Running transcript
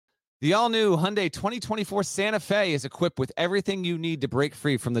The all-new Hyundai 2024 Santa Fe is equipped with everything you need to break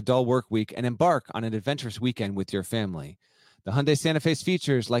free from the dull work week and embark on an adventurous weekend with your family. The Hyundai Santa Fe's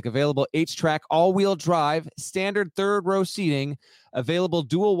features like available H-Track all-wheel drive, standard third-row seating, available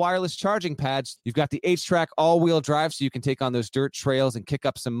dual wireless charging pads. You've got the H-Track all-wheel drive so you can take on those dirt trails and kick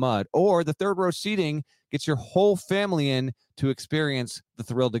up some mud. Or the third-row seating gets your whole family in to experience the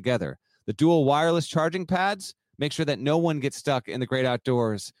thrill together. The dual wireless charging pads make sure that no one gets stuck in the great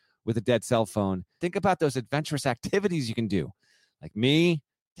outdoors with a dead cell phone. Think about those adventurous activities you can do. Like me,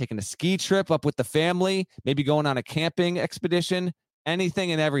 taking a ski trip up with the family, maybe going on a camping expedition,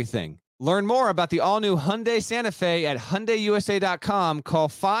 anything and everything. Learn more about the all-new Hyundai Santa Fe at HyundaiUSA.com. Call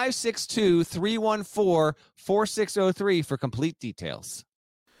 562-314-4603 for complete details.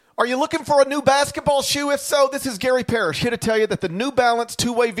 Are you looking for a new basketball shoe? If so, this is Gary Parrish here to tell you that the New Balance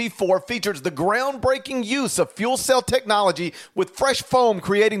 2-Way V4 features the groundbreaking use of fuel cell technology with fresh foam,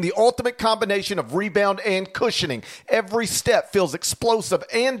 creating the ultimate combination of rebound and cushioning. Every step feels explosive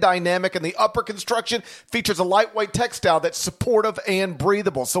and dynamic, and the upper construction features a lightweight textile that's supportive and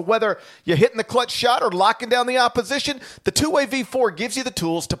breathable. So whether you're hitting the clutch shot or locking down the opposition, the 2-Way V4 gives you the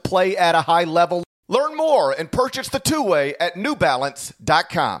tools to play at a high level. Learn more and purchase the 2-Way at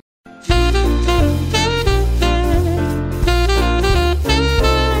newbalance.com.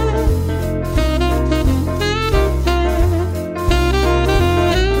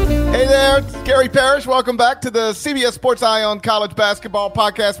 Hey there, it's Gary Parrish. Welcome back to the CBS Sports Eye on College Basketball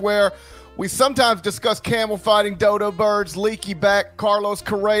podcast, where we sometimes discuss camel fighting, dodo birds, leaky back, Carlos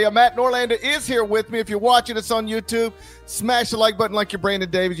Correa. Matt Norlander is here with me. If you're watching us on YouTube, smash the like button like you're Brandon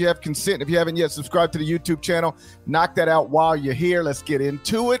Davis. You have consent. If you haven't yet, subscribe to the YouTube channel. Knock that out while you're here. Let's get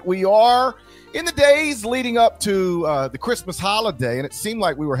into it. We are in the days leading up to the Christmas holiday, and it seemed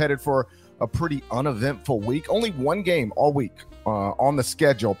like we were headed for a pretty uneventful week. Only one game all week on the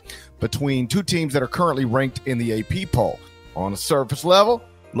schedule between two teams that are currently ranked in the AP poll. On a surface level,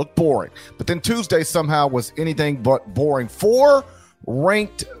 looked boring. But then Tuesday somehow was anything but boring. Four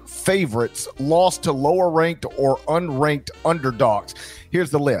ranked favorites lost to lower ranked or unranked underdogs. Here's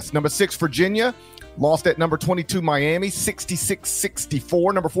the list. Number 6, Virginia, lost at number 22, Miami,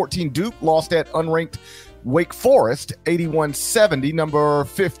 66-64. Number 14, Duke, lost at unranked Wake Forest, 81-70. Number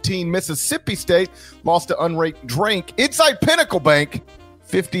 15, Mississippi State, lost to unranked Drake inside Pinnacle Bank,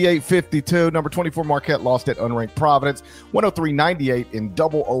 58-52. Number 24, Marquette, lost at unranked Providence, 103-98 in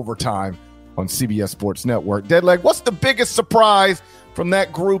double overtime on CBS Sports Network. Deadleg, what's the biggest surprise from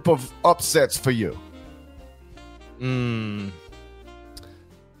that group of upsets for you? The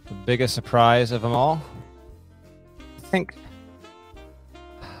biggest surprise of them all? I think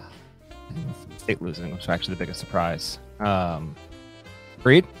State losing was actually the biggest surprise.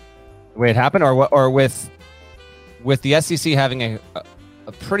 Reed, the way it happened, or with the SEC having a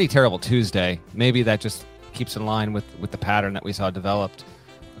pretty terrible Tuesday, maybe that just keeps in line with the pattern that we saw developed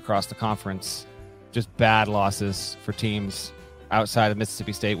across the conference. Just bad losses for teams outside of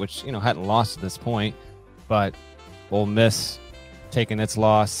Mississippi State, which hadn't lost at this point, but Ole Miss taking its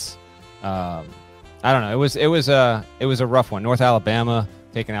loss. I don't know. It was a rough one. North Alabama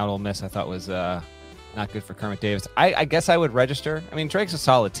taking out Ole Miss, I thought was not good for Kermit Davis. I guess I would register. I mean, Drake's a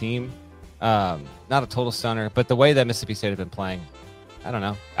solid team, not a total stunner, but the way that Mississippi State had been playing, I don't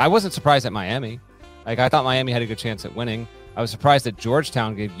know. I wasn't surprised at Miami. Like, I thought Miami had a good chance at winning. I was surprised that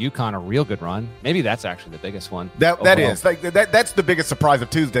Georgetown gave UConn a real good run. Maybe that's actually the biggest one. That's the biggest surprise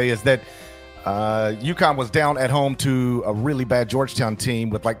of Tuesday, is that UConn was down at home to a really bad Georgetown team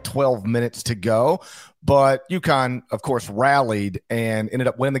with like 12 minutes to go. But UConn, of course, rallied and ended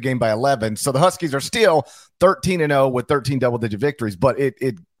up winning the game by 11. So the Huskies are still 13-0 with 13 double-digit victories. But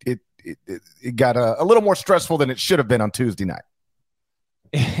it got a little more stressful than it should have been on Tuesday night.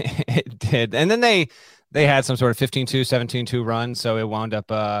 It did. And then they had some sort of 15-2, 17-2 run. So it wound up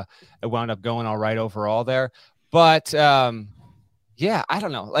going all right overall there. But, yeah, I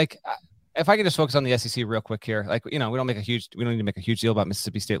don't know. Like, if I could just focus on the SEC real quick here, like, we don't need to make a huge deal about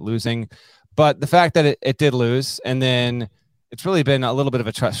Mississippi State losing, but the fact that it did lose, and then it's really been a little bit of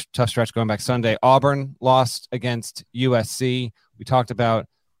a tough stretch going back Sunday. Auburn lost against USC. We talked about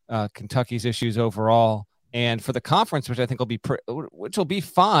Kentucky's issues overall, and for the conference, which I think will be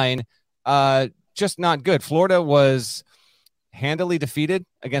fine, just not good. Florida was handily defeated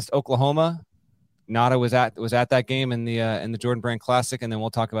against Oklahoma. Nada was at that game in the Jordan Brand Classic, and then we'll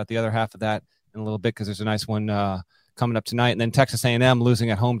talk about the other half of that in a little bit because there's a nice one coming up tonight. And then Texas A&M losing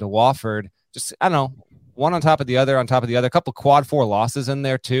at home to Wofford. Just, I don't know, one on top of the other, a couple quad 4 losses in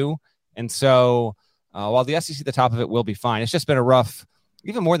there too. And so while the SEC at the top of it will be fine, it's just been a rough,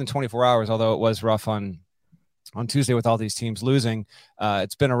 even more than 24 hours, although it was rough on on Tuesday with all these teams losing.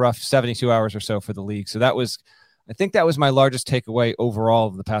 It's been a rough 72 hours or so for the league. So I think that was my largest takeaway overall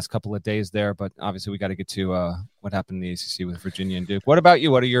of the past couple of days there. But obviously, we got to get to what happened in the ACC with Virginia and Duke. What about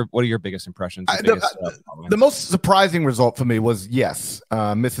you? What are your biggest impressions? The most surprising result for me was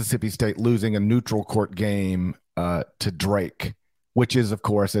Mississippi State losing a neutral court game to Drake, which is, of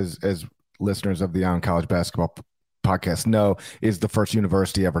course, as listeners of the On College Basketball podcast know, is the first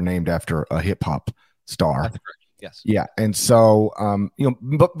university ever named after a hip hop star. That's correct. Yes. Yeah. And so,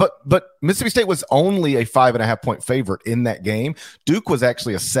 but Mississippi State was only a 5.5 point favorite in that game. Duke was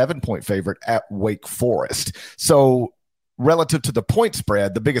actually a 7 point favorite at Wake Forest. So relative to the point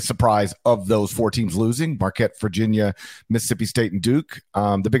spread, the biggest surprise of those 4 teams losing, Marquette, Virginia, Mississippi State, and Duke,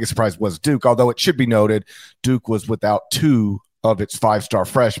 the biggest surprise was Duke, although it should be noted, Duke was without 2 of its 5-star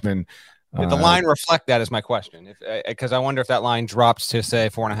freshmen. Did the line reflect that is my question. Because I wonder if that line drops to say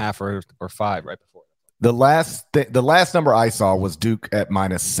 4.5 or 5 right before. The last number I saw was Duke at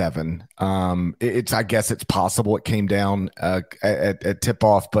 -7. I guess it's possible it came down at tip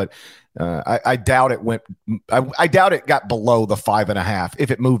off, but I doubt it went. I doubt it got below the 5.5. If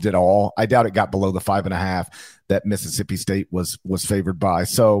it moved at all, I doubt it got below the 5.5 that Mississippi State was favored by.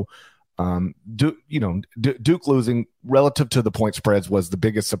 So, Duke losing relative to the point spreads was the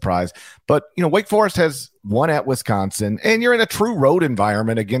biggest surprise. But Wake Forest has won at Wisconsin, and you're in a true road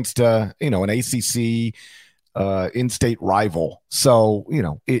environment against an ACC in-state rival. So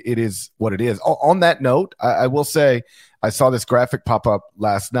it is what it is. On that note, I will say I saw this graphic pop up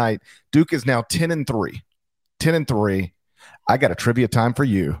last night. Duke is now 10-3. 10-3. I got a trivia time for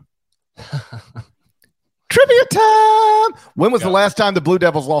you. Trivia time. When was the last time the Blue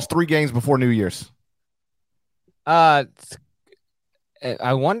Devils lost 3 games before New Year's? I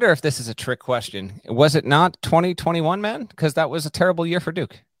wonder if this is a trick question. Was it not 2021, man? Because that was a terrible year for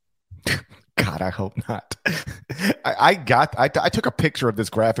Duke. God, I hope not. I took a picture of this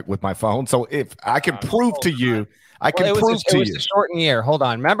graphic with my phone, so if I can prove to you, it was a shortened year. Hold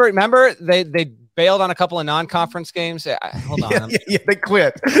on. Remember they bailed on a couple of non-conference games. Hold on. Yeah, they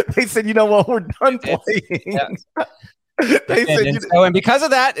quit. They said, you know what, we're done playing. Yeah. And because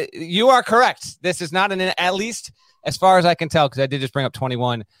of that, you are correct. This is not at least as far as I can tell, because I did just bring up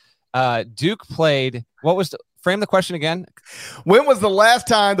 21. Duke played. Frame the question again. When was the last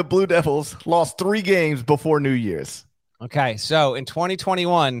time the Blue Devils lost 3 games before New Year's? Okay, so in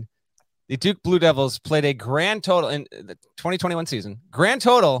 2021, the Duke Blue Devils played a grand total in the 2021 season. Grand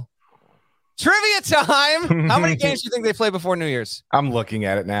total. Trivia time. How many games do you think they played before New Year's? I'm looking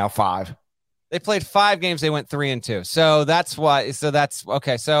at it now. 5. They played 5 games. They went 3-2. So that's why. So that's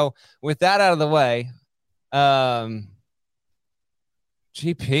okay. So with that out of the way,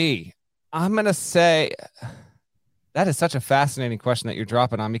 GP, I'm going to say that is such a fascinating question that you're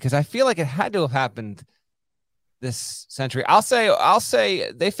dropping on, because I feel like it had to have happened this century. I'll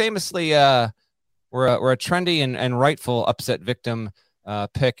say they famously were a trendy and rightful upset victim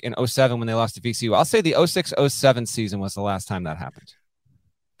pick in 2007 when they lost to VCU. I'll say the 2006-2007 season was the last time that happened.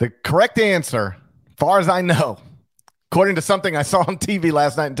 The correct answer, as far as I know, according to something I saw on TV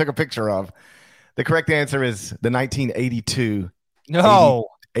last night and took a picture of, the correct answer is the 1982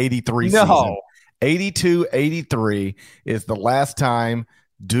 83 season. 82-83 is the last time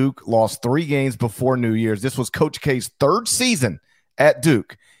Duke lost 3 games before New Year's. This was Coach K's 3rd season at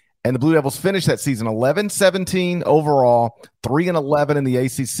Duke. And the Blue Devils finished that season 11-17 overall, 3-11 in the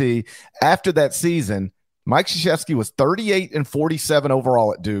ACC. After that season, Mike Krzyzewski was 38-47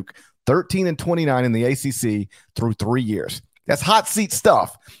 overall at Duke, 13-29 in the ACC through 3 years. That's hot seat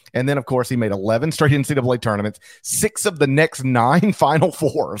stuff. And then, of course, he made 11 straight NCAA tournaments, 6 of the next 9 Final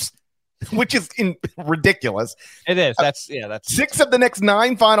Fours, which is ridiculous. It is. That's 6 of the next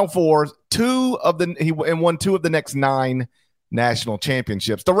 9 Final Fours, he won 2 of the next 9 national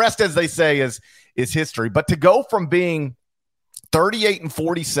championships. The rest, as they say, is history. But to go from being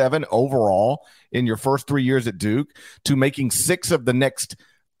 38-47 overall in your first 3 years at Duke to making 6 of the next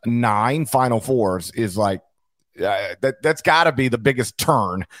 9 Final Fours is like that's got to be the biggest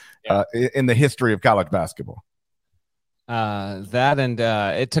turn in the history of college basketball.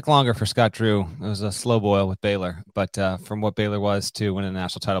 It took longer for Scott Drew. It was a slow boil with Baylor, but from what Baylor was to win a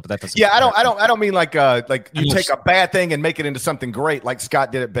national title, but that doesn't. Yeah, I don't mean like you take a bad thing and make it into something great, like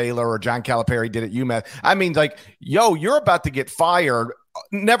Scott did at Baylor or John Calipari did at UMass. I mean, like, you're about to get fired.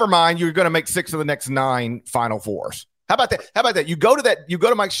 Never mind, you're going to make 6 of the next 9 Final Fours. How about that? You go to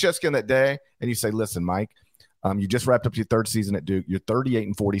Mike Krzyzewski on that day and you say, "Listen, Mike, you just wrapped up your 3rd season at Duke. You're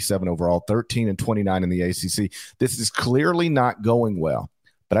 38-47 overall, 13-29 in the ACC. This is clearly not going well,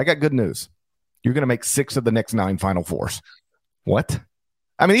 but I got good news. You're going to make 6 of the next 9 Final Fours." What?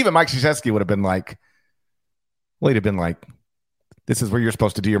 I mean, even Mike Krzyzewski would have been like, Well, he'd have been like, this is where you're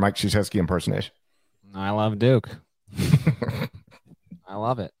supposed to do your Mike Krzyzewski impersonation. I love Duke. I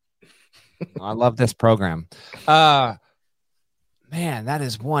love it. I love this program. Man, that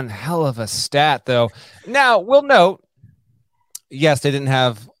is one hell of a stat, though. Now, we'll note, yes, they didn't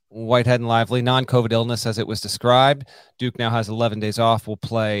have Whitehead and Lively, non-COVID illness as it was described. Duke now has 11 days off. Will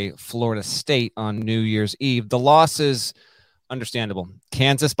play Florida State on New Year's Eve. The loss is understandable.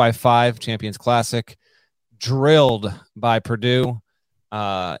 Kansas by 5, Champions Classic. Drilled by Purdue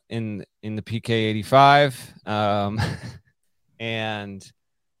in the PK 85. And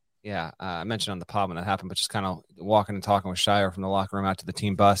yeah, I mentioned on the pod when that happened, but just kind of walking and talking with Shire from the locker room out to the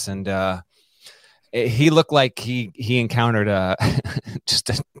team bus. And he looked like he encountered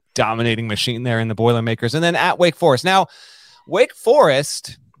just a dominating machine there in the Boilermakers. And then at Wake Forest. Now, Wake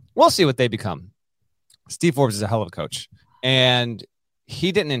Forest, we'll see what they become. Steve Forbes is a hell of a coach. And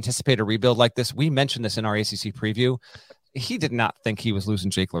he didn't anticipate a rebuild like this. We mentioned this in our ACC preview. He did not think he was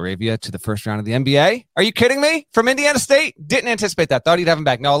losing Jake LaRavia to the first round of the NBA. Are you kidding me? From Indiana State? Didn't anticipate that. Thought he'd have him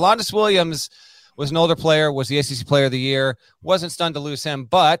back. Now, Alondas Williams was an older player, was the ACC Player of the Year. Wasn't stunned to lose him,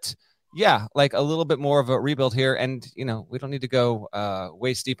 but yeah, like a little bit more of a rebuild here. And, you know, we don't need to go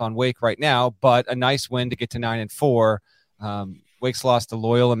waist deep on Wake right now, but a nice win to get to 9-4. Wake's lost to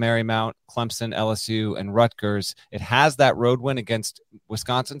Loyola Marymount, Clemson, LSU, and Rutgers. It has that road win against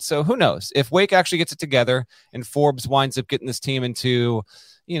Wisconsin. So who knows? If Wake actually gets it together and Forbes winds up getting this team into,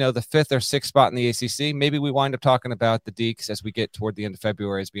 you know, the 5th or 6th spot in the ACC, maybe we wind up talking about the Deacs as we get toward the end of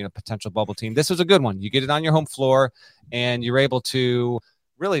February as being a potential bubble team. This was a good one. You get it on your home floor, and you're able to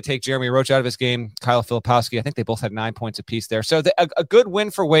really take Jeremy Roach out of his game. Kyle Filipowski, I think they both had 9 points apiece there. So a good win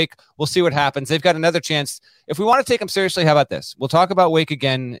for Wake. We'll see what happens. They've got another chance. If we want to take them seriously, how about this? We'll talk about Wake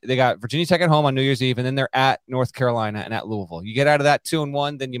again. They got Virginia Tech at home on New Year's Eve, and then they're at North Carolina and at Louisville. You get out of that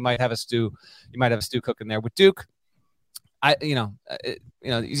 2-1, then you might have a stew. You might have a stew cooking there. With Duke, you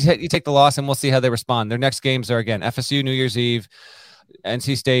take the loss, and we'll see how they respond. Their next games are, again, FSU New Year's Eve,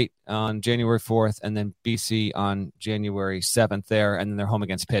 NC State on January 4th, and then BC on January 7th there, and then they're home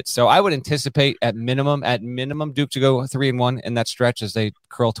against Pitt. So I would anticipate at minimum Duke to go 3-1 in that stretch as they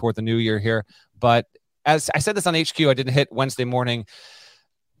curl toward the new year here. But as I said this on HQ, I didn't hit Wednesday morning.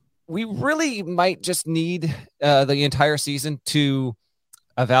 We really might just need the entire season to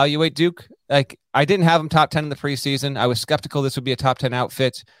evaluate Duke. Like, I didn't have them top 10 in the preseason. I was skeptical this would be a top 10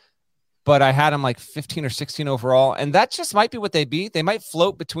 outfit, but I had them like 15 or 16 overall, and that just might be what they be. They might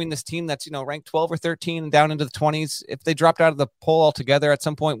float between this team that's, you know, ranked 12 or 13 and down into the 20s. If they dropped out of the poll altogether at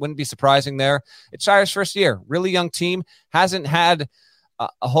some point, wouldn't be surprising there. It's Shire's first year. Really young team. Hasn't had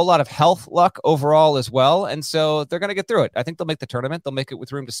a whole lot of health luck overall as well, and so they're going to get through it. I think they'll make the tournament. They'll make it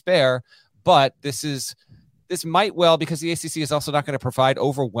with room to spare, but this might well, because the ACC is also not going to provide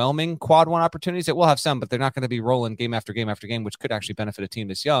overwhelming quad one opportunities. It will have some, but they're not going to be rolling game after game after game, which could actually benefit a team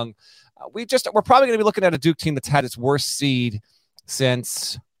this young. We're probably going to be looking at a Duke team that's had its worst seed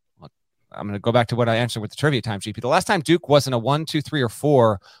since, I'm going to go back to what I answered with the trivia time, GP. The last time Duke wasn't a 1, 2, 3, or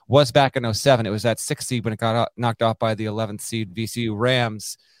 4 was back in 2007. It was that 6th seed when it got knocked off by the 11th seed VCU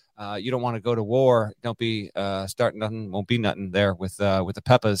Rams. You don't want to go to war. Don't be starting nothing, won't be nothing there with the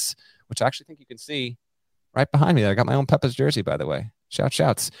Peppas, which I actually think you can see right behind me there. I got my own Peppas jersey, by the way.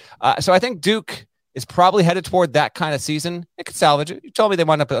 Shouts. So I think Duke is probably headed toward that kind of season. It could salvage it. You told me they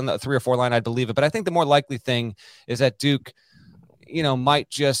wound up on the 3 or 4 line. I'd believe it. But I think the more likely thing is that Duke, you know, might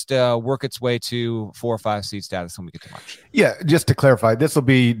just work its way to 4 or 5 seed status when we get to March. Yeah, just to clarify, this will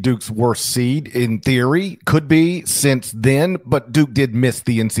be Duke's worst seed in theory. Could be since then, but Duke did miss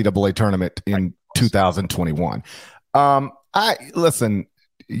the NCAA tournament in 2021. Listen,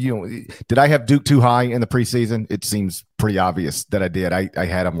 you know, did I have Duke too high in the preseason? It seems pretty obvious that I did. I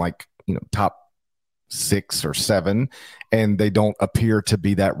had them like, you know, top 6 or 7, and they don't appear to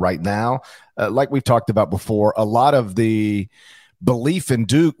be that right now. Like we've talked about before, a lot of the belief in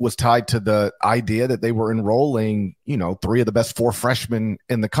Duke was tied to the idea that they were enrolling, you know, 3 of the best 4 freshmen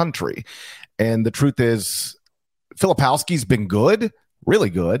in the country. And the truth is, Filipowski's been good, really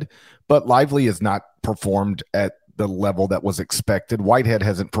good, but Lively has not performed at the level that was expected. Whitehead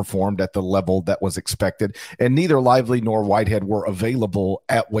hasn't performed at the level that was expected, and neither Lively nor Whitehead were available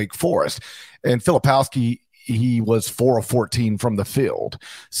at Wake Forest. And Filipowski, he was 4 of 14 from the field.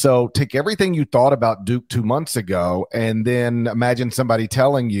 So take everything you thought about Duke 2 months ago, and then imagine somebody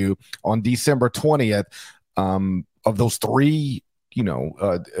telling you on December 20th of those 3, you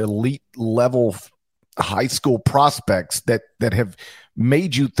know, elite level high school prospects that have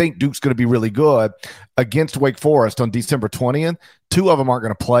made you think Duke's going to be really good against Wake Forest on December 20th. 2 of them aren't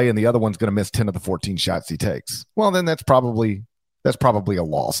going to play, and the other one's going to miss 10 of the 14 shots he takes. Well, then that's probably a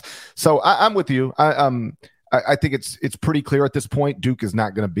loss. So I'm with you. I think it's pretty clear at this point. Duke is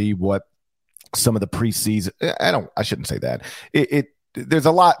not going to be what some of the preseason. I shouldn't say that.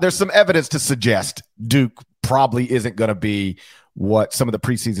 There's some evidence to suggest Duke probably isn't going to be what some of the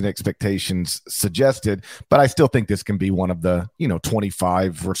preseason expectations suggested, but I still think this can be one of the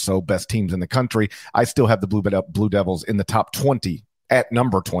 25 or so best teams in the country. I still have the Blue Devils in the top 20 at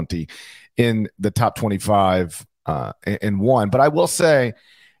number 20 in the top 25 and one. But I will say,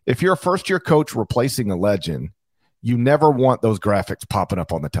 if you're a first-year coach replacing a legend, you never want those graphics popping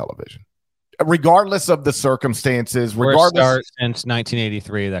up on the television, regardless of the circumstances. Regardless, since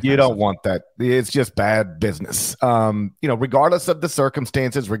 1983, you don't want that. It's just bad business. Regardless of the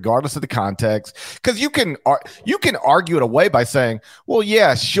circumstances, regardless of the context, because you can argue it away by saying, "Well,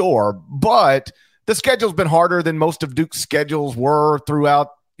 yeah, sure, but the schedule's been harder than most of Duke's schedules were throughout."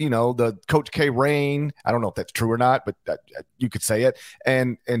 The Coach K reign. I don't know if that's true or not, but you could say it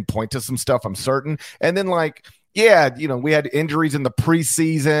and point to some stuff, I'm certain. And then we had injuries in the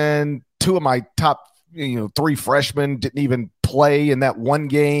preseason. Two of my top, three freshmen didn't even play in that one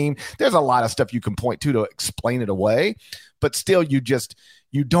game. There's a lot of stuff you can point to explain it away, but still you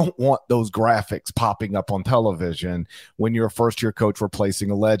don't want those graphics popping up on television when you're a first-year coach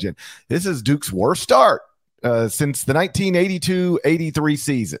replacing a legend. This is Duke's worst start since the 1982-83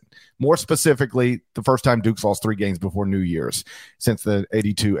 season. More specifically, the first time Duke's lost 3 games before New Year's since the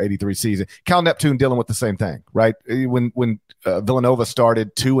 82-83 season. Cal Neptune dealing with the same thing, right? When Villanova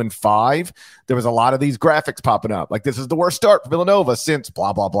started 2-5, there was a lot of these graphics popping up. Like, this is the worst start for Villanova since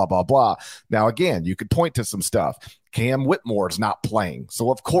blah, blah, blah, blah, blah. Now, again, you could point to some stuff. Cam Whitmore's not playing, so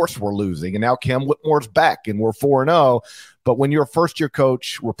of course we're losing. And now Cam Whitmore's back, and we're 4-0. But when you're a first-year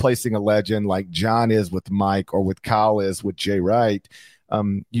coach replacing a legend like John is with Mike or with Kyle is with Jay Wright,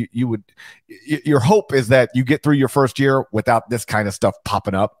 your hope is that you get through your first year without this kind of stuff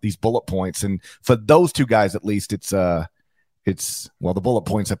popping up, these bullet points. And for those two guys, at least, the bullet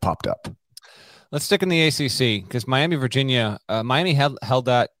points have popped up. Let's stick in the ACC because Miami, Virginia, Miami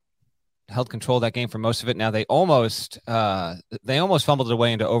held control of that game for most of it. Now they almost fumbled it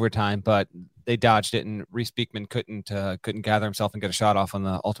away into overtime, but they dodged it, and Reese Beekman couldn't gather himself and get a shot off on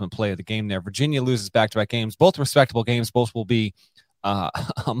the ultimate play of the game there. Virginia loses back-to-back games, both respectable games. Both will be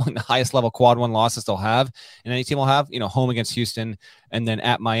among the highest level quad 1 losses they'll have, and any team will have, home against Houston and then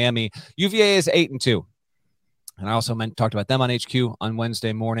at Miami. UVA is 8-2. And I also talked about them on HQ on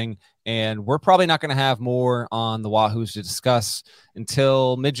Wednesday morning, and we're probably not going to have more on the Wahoos to discuss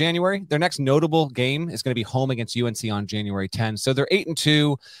until mid-January. Their next notable game is going to be home against UNC on January 10. So they're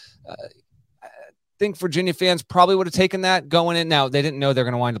 8-2. I think Virginia fans probably would have taken that going in. Now, they didn't know they're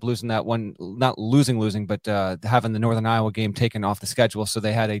going to wind up losing that one, not losing, but having the Northern Iowa game taken off the schedule. So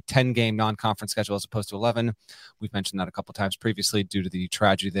they had a 10-game non-conference schedule as opposed to 11. We've mentioned that a couple times previously due to the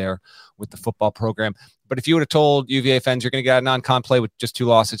tragedy there with the football program. But if you would have told UVA fans you're going to get a non-con play with just 2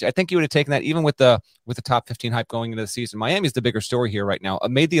 losses, I think you would have taken that even with the top 15 hype going into the season. Miami's the bigger story here right now.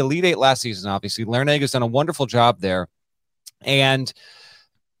 Made the Elite Eight last season, obviously. Larinaga done a wonderful job there. And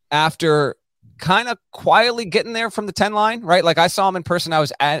after kind of quietly getting there from the 10 line, right? Like, I saw him in person. I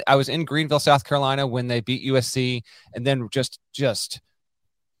was in Greenville, South Carolina when they beat USC, and then just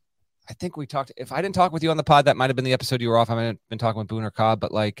I think we talked. If I didn't talk with you on the pod, that might have been the episode you were off. I might have been talking with Boone or Cobb,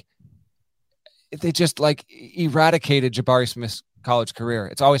 but they just eradicated Jabari Smith's college career.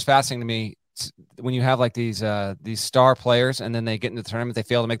 It's always fascinating to me when you have these star players, and then they get into the tournament, they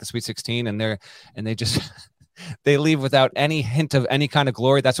fail to make the Sweet 16, and they just they leave without any hint of any kind of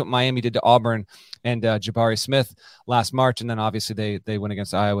glory. That's what Miami did to Auburn and Jabari Smith last March. And then obviously they went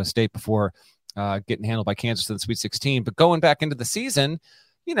against Iowa State before getting handled by Kansas in the Sweet 16. But going back into the season,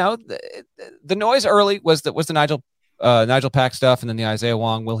 the noise early was the Nigel Pack stuff, and then the Isaiah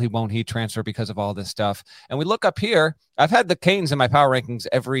Wong, will he, won't he transfer because of all this stuff. And we look up here. I've had the Canes in my power rankings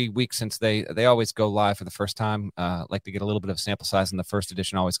every week since they always go live for the first time. Like to get a little bit of sample size, and the first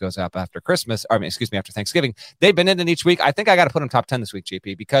edition always goes up after after Thanksgiving. They've been in it each week. I think I got to put them top 10 this week,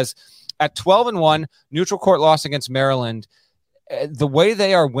 JP, because at 12-1, neutral court loss against Maryland, the way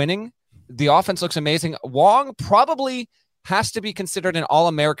they are winning, the offense looks amazing. Wong probably has to be considered an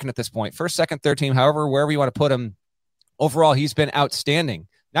All-American at this point. First, second, third team, wherever you want to put him. Overall, he's been outstanding.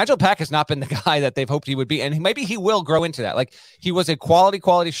 Nigel Pack has not been the guy that they've hoped he would be, and maybe he will grow into that. He was a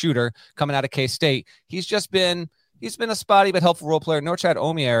quality shooter coming out of K-State. He's been a spotty but helpful role player. Norchad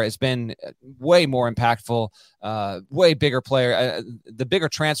Omier has been way more impactful, way bigger player, the bigger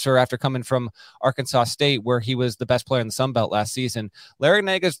transfer after coming from Arkansas State, where he was the best player in the Sun Belt last season. Larry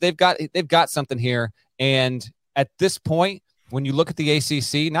Nagas, they've got something here, and at this point, when you look at the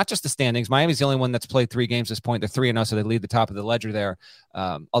ACC, not just the standings, Miami's the only one that's played 3 games at this point. They're 3-0, so they lead the top of the ledger there.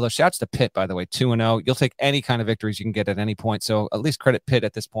 Although shouts to Pitt, by the way, 2-0. You'll take any kind of victories you can get at any point. So at least credit Pitt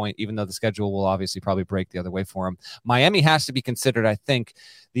at this point, even though the schedule will obviously probably break the other way for them. Miami has to be considered, I think,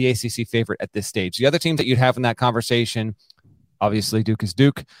 the ACC favorite at this stage. The other teams that you'd have in that conversation, obviously Duke is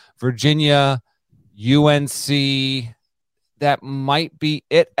Duke, Virginia, UNC, that might be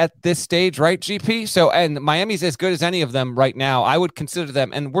it at this stage, right, GP? So, and Miami's as good as any of them right now. I would consider them,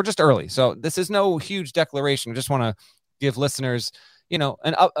 and we're just early. So this is no huge declaration. I just want to give listeners,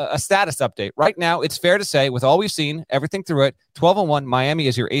 a status update. Right now, it's fair to say, with all we've seen, everything through it, 12-1, Miami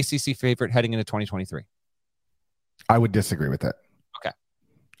is your ACC favorite heading into 2023. I would disagree with that. Okay.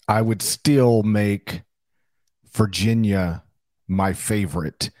 I would still make Virginia my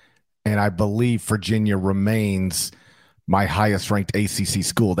favorite, and I believe Virginia remains my highest ranked ACC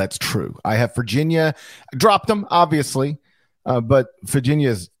school. That's true. I have Virginia, dropped them, obviously, but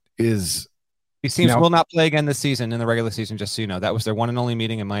Virginia is these teams will not play again this season in the regular season, just so you know. That was their one and only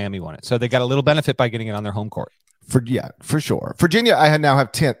meeting, and Miami won it. So they got a little benefit by getting it on their home court. For sure. Virginia, I now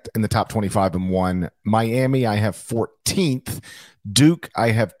have 10th in the top 25 and 1. Miami, I have 14th. Duke,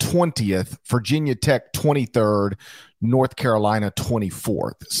 I have 20th. Virginia Tech, 23rd. North Carolina,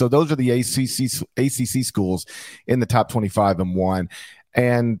 24th. So those are the ACC schools in the top 25 and 1.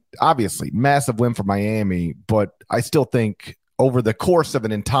 And obviously, massive win for Miami, but I still think over the course of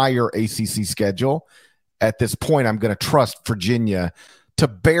an entire ACC schedule, at this point, I'm going to trust Virginia to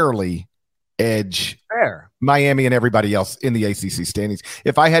barely edge Miami and everybody else in the ACC standings.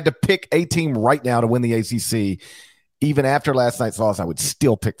 If I had to pick a team right now to win the ACC, even after last night's loss, I would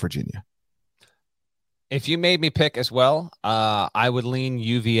still pick Virginia. If you made me pick as well, I would lean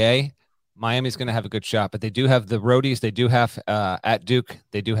UVA. Miami's going to have a good shot, but they do have the roadies. They do have at Duke.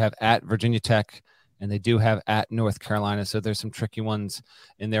 They do have at Virginia Tech, and they do have at North Carolina. So there's some tricky ones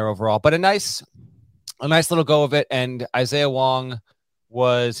in there overall, but a nice little go of it. And Isaiah Wong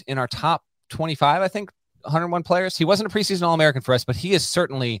was in our top 25, I think, 101 players. He wasn't a preseason All-American for us, but he is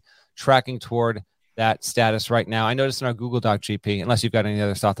certainly tracking toward that status right now. I noticed in our Google Doc, GP, unless you've got any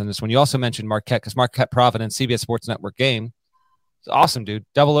other thoughts on this one, you also mentioned Marquette, because Marquette Providence, CBS Sports Network game. It's awesome, dude.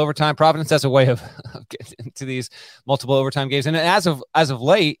 Double overtime. Providence has a way of getting into these multiple overtime games. And as of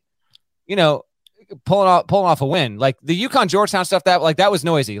late, pulling off a win. Like the UConn Georgetown stuff, that was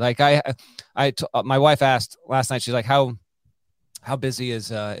noisy. Like my wife asked last night, she's like, how busy is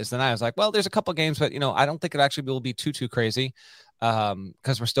the night? I was like, well, there's a couple games, but I don't think it actually will be too crazy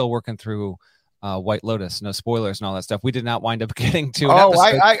because we're still working through White Lotus, no spoilers and all that stuff. We did not wind up getting to.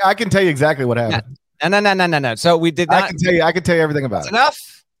 I can tell you exactly what happened. No. So we did not. I can tell you everything about it.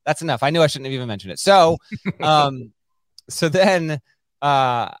 That's enough. I knew I shouldn't have even mentioned it. So, so then,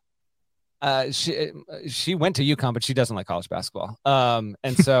 she went to UConn, but she doesn't like college basketball.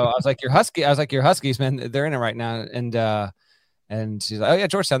 And so I was like, your Huskies, man, they're in it right now. And she's like, oh yeah,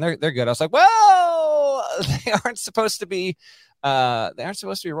 Georgetown, they're good. I was like, well, they aren't supposed to be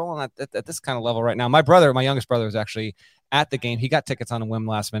rolling at this kind of level right now. My youngest brother, was actually at the game. He got tickets on a whim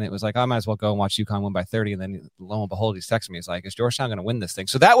last minute. It was like, I might as well go and watch UConn win by 30. And then lo and behold, he's texting me. He's like, is Georgetown going to win this thing?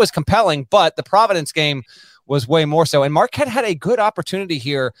 So that was compelling, but the Providence game was way more so. And Marquette had a good opportunity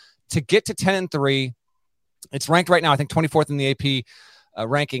here to get to 10-3. It's ranked right now, I think 24th in the AP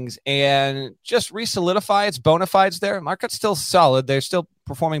rankings, and just re-solidify its bona fides there. Marquette's still solid. They're still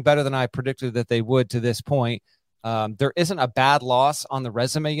performing better than I predicted that they would to this point. There isn't a bad loss on the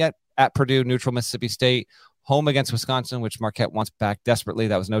resume yet. At Purdue, neutral Mississippi State, home against Wisconsin, which Marquette wants back desperately.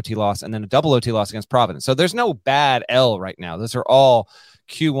 That was an OT loss, and then a double OT loss against Providence. So there's no bad L right now. Those are all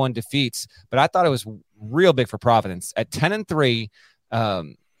Q1 defeats, but I thought it was real big for Providence at 10-3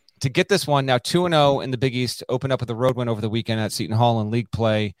 to get this one. Now 2-0 in the Big East, opened up with a road win over the weekend at Seton Hall in league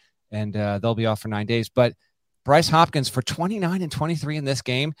play, and they'll be off for 9 days. But Bryce Hopkins for 29 and 23 in this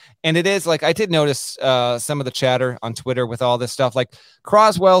game. And it is like, I did notice some of the chatter on Twitter with all this stuff. Like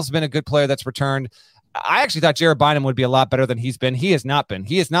Croswell's been a good player that's returned. I actually thought Jared Bynum would be a lot better than he's been. He has not been.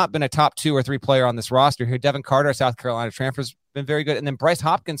 He has not been a top 2 or 3 player on this roster here. Devin Carter, South Carolina transfer, has been very good. And then Bryce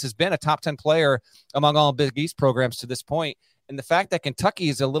Hopkins has been a top 10 player among all Big East programs to this point. And the fact that Kentucky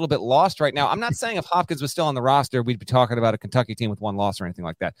is a little bit lost right now, I'm not saying if Hopkins was still on the roster, we'd be talking about a Kentucky team with one loss or anything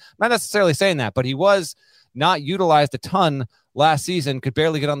like that. I'm not necessarily saying that, but he was not utilized a ton last season, could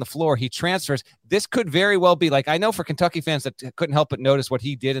barely get on the floor. He transfers. This could very well be like, I know for Kentucky fans that couldn't help but notice what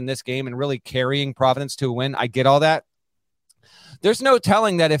he did in this game and really carrying Providence to a win. I get all that. There's no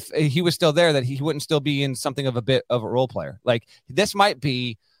telling that if he was still there, that he wouldn't still be in something of a bit of a role player. Like this might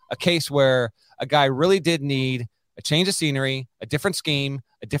be a case where a guy really did need a change of scenery, a different scheme,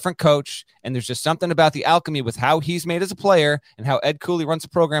 a different coach, and there's just something about the alchemy with how he's made as a player and how Ed Cooley runs the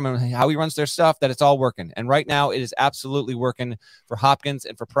program and how he runs their stuff that it's all working. And right now it is absolutely working for Hopkins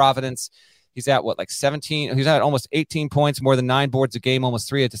and for Providence. He's at like 17. He's at almost 18 points, more than 9 boards a game, almost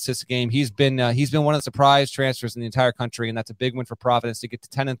 3 assists a game. He's been one of the surprise transfers in the entire country, and that's a big win for Providence to get to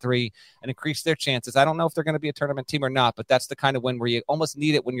 10-3 and increase their chances. I don't know if they're going to be a tournament team or not, but that's the kind of win where you almost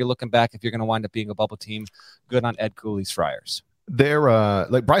need it when you're looking back if you're going to wind up being a bubble team. Good on Ed Cooley's Friars. They're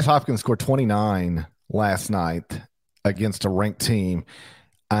like Bryce Hopkins scored 29 last night against a ranked team,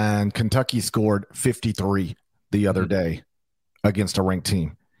 and Kentucky scored 53 the other day against a ranked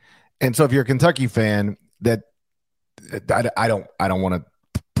team. And so if you're a Kentucky fan, that I don't want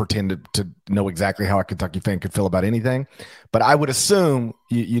to pretend to know exactly how a Kentucky fan could feel about anything, but I would assume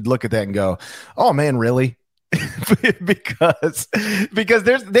you'd look at that and go, "Oh man, really?" because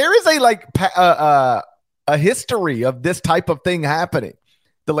there is a history of this type of thing happening.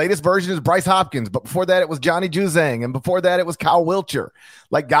 The latest version is Bryce Hopkins, but before that it was Johnny Juzang, and before that it was Kyle Wiltshire,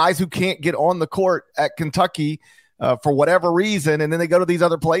 like guys who can't get on the court at Kentucky for whatever reason, and then they go to these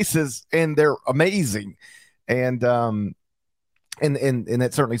other places and they're amazing. And that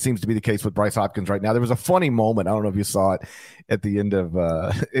certainly seems to be the case with Bryce Hopkins right now. There was a funny moment, I don't know if you saw it, at the end of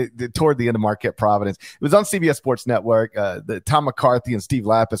toward the end of Marquette Providence. It was on CBS Sports Network. Tom McCarthy and Steve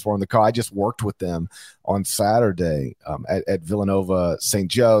Lapis were on the call. I just worked with them on Saturday at Villanova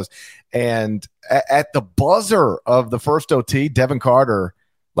St. Joe's, and at the buzzer of the first OT, Devin Carter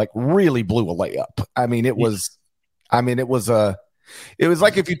like really blew a layup. It was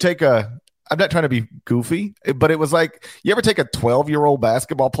like if you take I'm not trying to be goofy, but it was like, you ever take a 12-year-old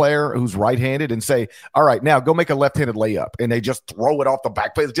basketball player who's right-handed and say, all right, now go make a left-handed layup, and they just throw it off the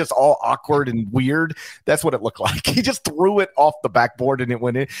back. It's just all awkward and weird. That's what it looked like. He just threw it off the backboard and it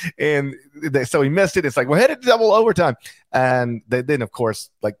went in, and so he missed it. It's like, we're headed to double overtime. And then, of course,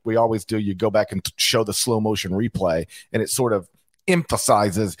 like we always do, you go back and show the slow motion replay, and it sort of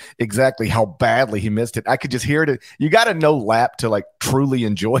emphasizes exactly how badly he missed it. I could just hear it. You got to know Lap to like truly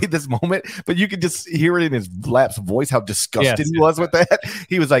enjoy this moment, but you could just hear it in his Lap's voice how disgusted he was with that.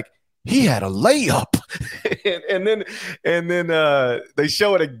 He was like, he had a layup. and then they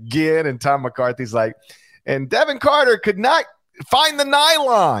show it again, and Tom McCarthy's like, and Devin Carter could not find the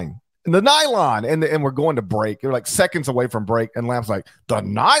nylon. And we're going to break. They're like seconds away from break, and Lap's like, the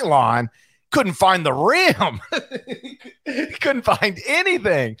nylon? Couldn't find the rim. He couldn't find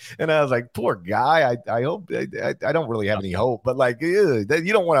anything. And I was like, poor guy. I hope I don't really have any hope, but like, you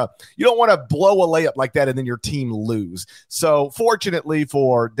don't want to blow a layup like that and then your team lose. So fortunately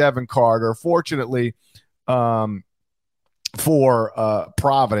for Devin Carter, fortunately for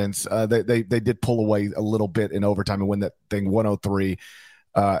Providence, they did pull away a little bit in overtime and win that thing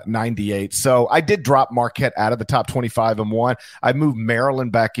 103-98. So I did drop Marquette out of the top 25 and 1. I moved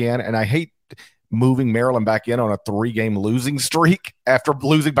Maryland back in, and I hate moving Maryland back in on a 3-game losing streak after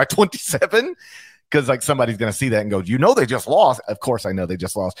losing by 27, because like somebody's going to see that and go, they just lost. Of course I know they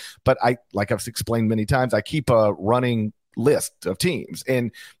just lost, but like I've explained many times, I keep a running list of teams,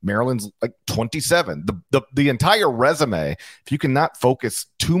 and Maryland's like 27. The entire resume, if you cannot focus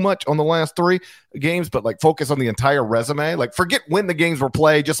too much on the last 3 games, but like focus on the entire resume, like forget when the games were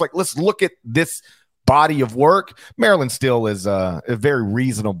played, just like let's look at this body of work. Maryland still is very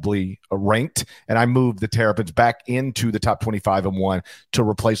reasonably ranked, and I moved the Terrapins back into the top 25 and 1 to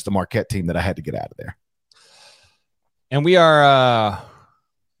replace the Marquette team that I had to get out of there. And we are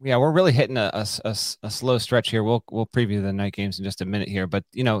we're really hitting a slow stretch here. We'll preview the night games in just a minute here, but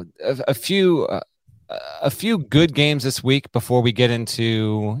a few good games this week before we get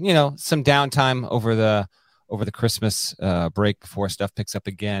into some downtime over the Christmas break before stuff picks up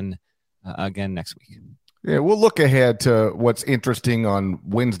again next week. Yeah, we'll look ahead to what's interesting on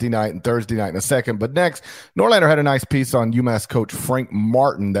Wednesday night and Thursday night in a second. But next, Norlander had a nice piece on UMass coach Frank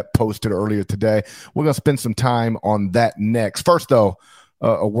Martin that posted earlier today. We're going to spend some time on that next. First, though,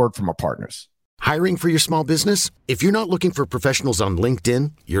 a word from our partners. Hiring for your small business? If you're not looking for professionals on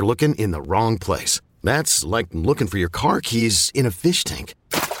LinkedIn, you're looking in the wrong place. That's like looking for your car keys in a fish tank.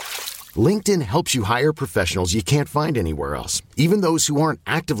 LinkedIn helps you hire professionals you can't find anywhere else, even those who aren't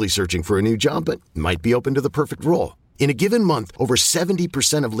actively searching for a new job but might be open to the perfect role. In a given month, over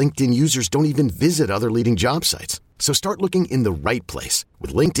 70% of LinkedIn users don't even visit other leading job sites. So start looking in the right place.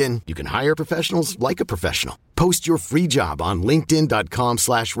 With LinkedIn, you can hire professionals like a professional. Post your free job on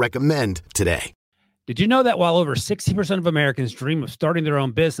linkedin.com/recommend today. Did you know that while over 60% of Americans dream of starting their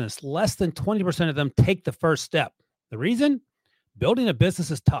own business, less than 20% of them take the first step? The reason? Building a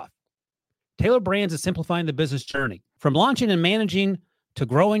business is tough. Taylor Brands is simplifying the business journey. From launching and managing to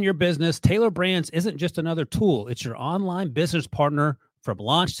growing your business, Taylor Brands isn't just another tool. It's your online business partner from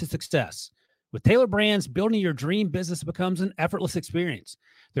launch to success. With Taylor Brands, building your dream business becomes an effortless experience.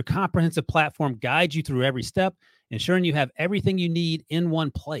 Their comprehensive platform guides you through every step, ensuring you have everything you need in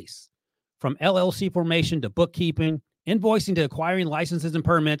one place. From LLC formation to bookkeeping, invoicing to acquiring licenses and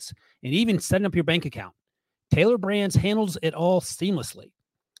permits, and even setting up your bank account, Taylor Brands handles it all seamlessly.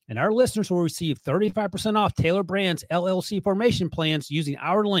 And our listeners will receive 35% off Taylor Brands LLC formation plans using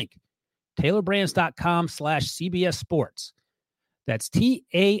our link, taylorbrands.com/CBS Sports. That's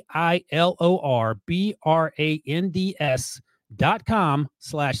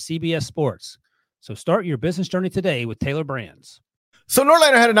TAILORBRANDS.com/CBS Sports. So start your business journey today with Taylor Brands. So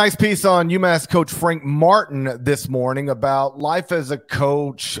Norlander had a nice piece on UMass coach Frank Martin this morning about life as a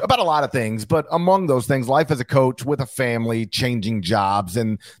coach, about a lot of things, but among those things, life as a coach with a family, changing jobs,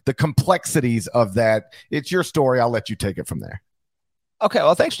 and the complexities of that. It's your story. I'll let you take it from there. Okay,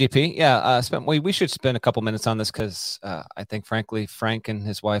 well, thanks, GP. Yeah, we should spend a couple minutes on this because I think, frankly, Frank and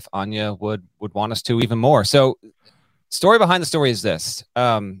his wife Anya would want us to even more. So, story behind the story is this: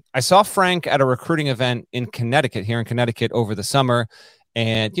 I saw Frank at a recruiting event in Connecticut, here in Connecticut, over the summer,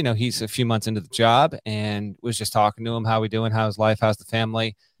 and he's a few months into the job, and was just talking to him, how we doing, how's life, how's the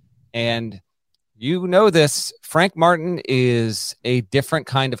family, and this Frank Martin is a different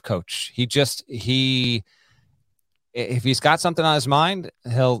kind of coach. If he's got something on his mind,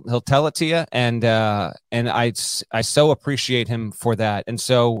 he'll tell it to you, and I so appreciate him for that. And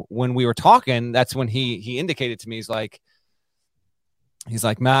so when we were talking, that's when he indicated to me, he's like,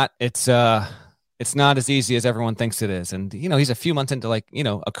 Matt, it's not as easy as everyone thinks it is. And he's a few months into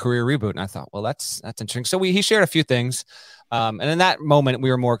a career reboot, and I thought, well, that's interesting. So he shared a few things, and in that moment we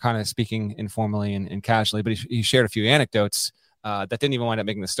were more kind of speaking informally and casually, but he shared a few anecdotes that didn't even wind up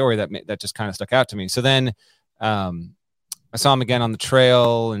making the story, that just kind of stuck out to me. So then I saw him again on the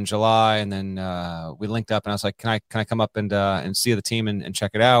trail in July, and then we linked up, and I was like, can I come up and see the team and check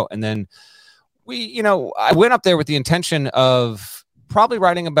it out? And then I went up there with the intention of probably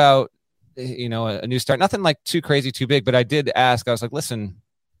writing about, a new start, nothing like too crazy, too big, but I did ask, I was like, listen,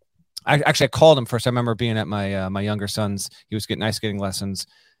 I called him first. I remember being at my younger son's, he was getting ice skating lessons,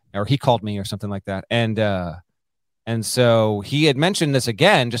 or he called me or something like that. And so he had mentioned this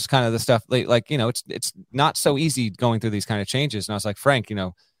again, just kind of the stuff it's not so easy going through these kind of changes. And I was like, Frank,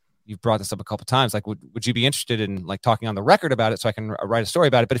 you've brought this up a couple of times. Like, would you be interested in talking on the record about it so I can write a story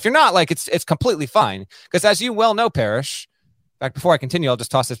about it? But if you're not, it's completely fine. Because as you well know, Parrish, in fact, before I continue, I'll just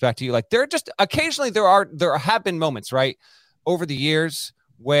toss this back to you. There are just occasionally there have been moments, right, over the years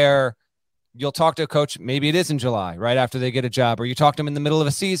where you'll talk to a coach, maybe it is in July, right after they get a job, or you talk to them in the middle of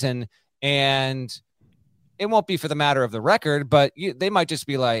a season, and it won't be for the matter of the record, but they might just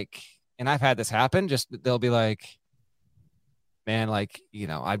be like, and I've had this happen, they'll be like, man,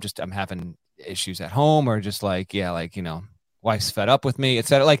 I'm having issues at home, or just wife's fed up with me,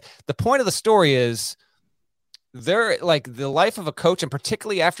 etc. The point of the story is the life of a coach, and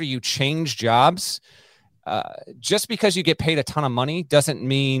particularly after you change jobs, just because you get paid a ton of money doesn't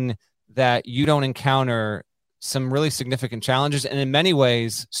mean that you don't encounter some really significant challenges, and in many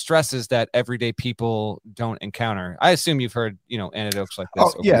ways stresses that everyday people don't encounter. I assume you've heard, anecdotes like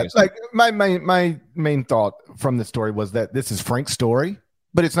this. Oh, yeah. My main thought from the story was that this is Frank's story,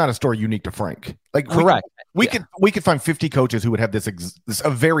 but it's not a story unique to Frank. Correct. We could find 50 coaches who would have this a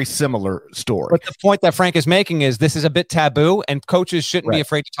very similar story. But the point that Frank is making is this is a bit taboo, and coaches shouldn't be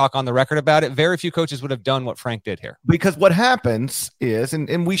afraid to talk on the record about it. Very few coaches would have done what Frank did here. Because what happens is,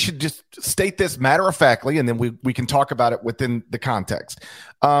 and we should just state this matter-of-factly, and then we can talk about it within the context.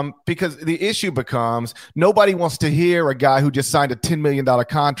 Because the issue becomes nobody wants to hear a guy who just signed a $10 million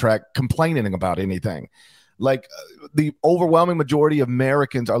contract complaining about anything. The overwhelming majority of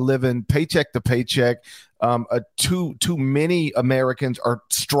Americans are living paycheck to paycheck. Too many Americans are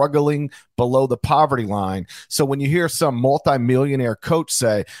struggling below the poverty line. So when you hear some multimillionaire coach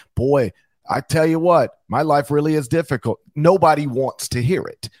say, boy, I tell you what, my life really is difficult, nobody wants to hear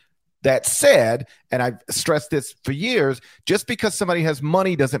it. That said, and I've stressed this for years, just because somebody has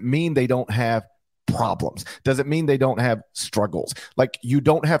money doesn't mean they don't have problems, doesn't mean they don't have struggles. You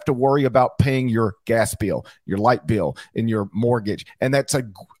don't have to worry about paying your gas bill, your light bill, and your mortgage. And that's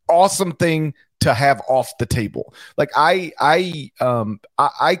an awesome thing to have off the table. I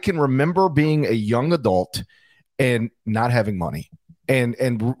can remember being a young adult and not having money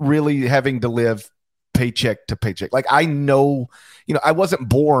and really having to live paycheck to paycheck. I know, I wasn't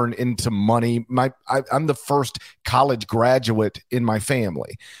born into money. I'm the first college graduate in my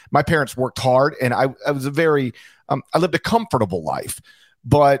family. My parents worked hard, and I was I lived a comfortable life.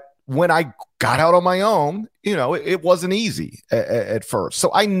 But when I got out on my own, it wasn't easy at first.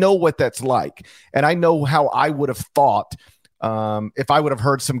 So I know what that's like, and I know how I would have thought if I would have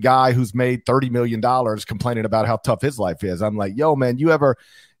heard some guy who's made $30 million complaining about how tough his life is. I'm like, yo, man, you ever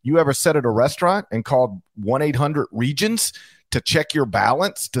sat at a restaurant and called 1-800-REGIONS to check your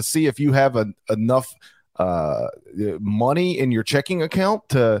balance to see if you have enough money in your checking account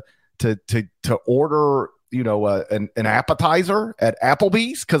to order, an appetizer at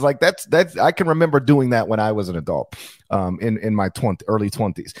Applebee's? Because like that's I can remember doing that when I was an adult, in my early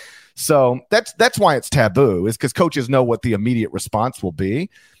 20s. So that's why it's taboo, is because coaches know what the immediate response will be.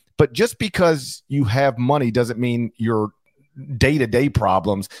 But just because you have money doesn't mean your day-to-day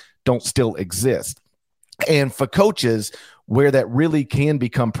problems don't still exist. And for coaches, where that really can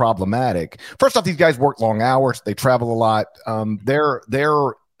become problematic, first off, these guys work long hours. They travel a lot.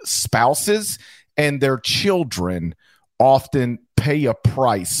 Their spouses and their children often pay a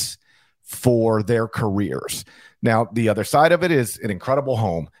price for their careers. Now, the other side of it is an incredible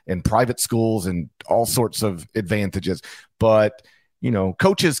home and private schools and all sorts of advantages. But,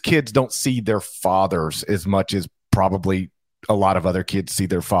 coaches' kids don't see their fathers as much as probably a lot of other kids see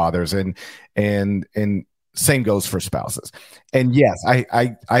their fathers. And same goes for spouses. And yes,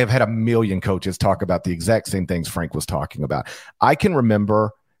 I have had a million coaches talk about the exact same things Frank was talking about. I can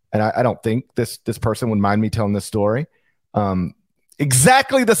remember, and I don't think this person would mind me telling this story,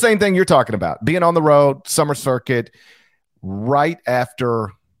 exactly the same thing you're talking about, being on the road, summer circuit, right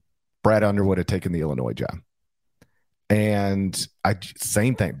after Brad Underwood had taken the Illinois job. And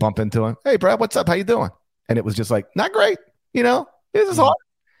same thing, bump into him. Hey, Brad, what's up? How you doing? And it was just like, not great. This is hard.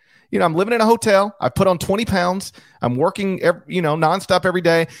 I'm living in a hotel. I put on 20 pounds. I'm working, nonstop every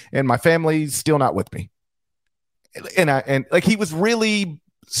day, and my family's still not with me. And he was really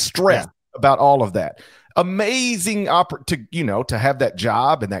stressed about all of that. Amazing to have that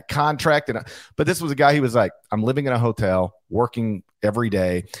job and that contract. But this was a guy, he was like, I'm living in a hotel, working every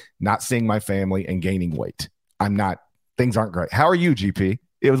day, not seeing my family and gaining weight. Things aren't great. How are you, GP?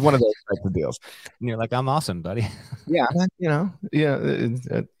 It was one of those types of deals. And you're like, I'm awesome, buddy. Yeah.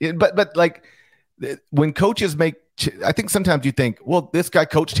 But like when coaches I think sometimes you think, well, this guy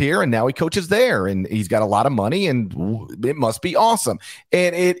coached here and now he coaches there and he's got a lot of money and it must be awesome.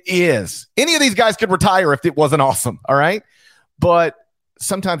 And it is. Any of these guys could retire if it wasn't awesome. All right. But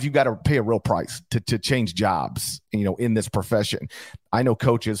sometimes you got to pay a real price to change jobs, in this profession. I know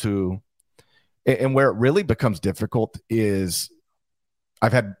coaches and where it really becomes difficult is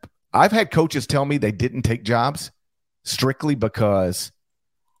I've had coaches tell me they didn't take jobs strictly because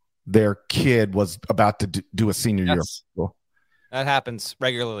their kid was about to do a senior year of school. That happens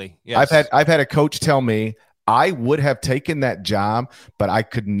regularly. Yes. I've had a coach tell me I would have taken that job, but I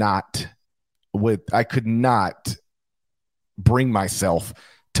could not bring myself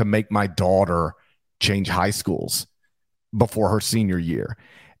to make my daughter change high schools before her senior year.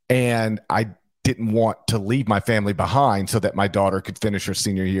 And I didn't want to leave my family behind so that my daughter could finish her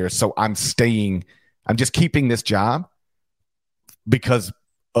senior year. So I'm just keeping this job because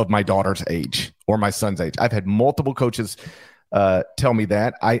of my daughter's age or my son's age. I've had multiple coaches tell me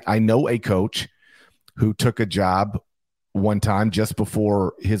that. I know a coach who took a job one time just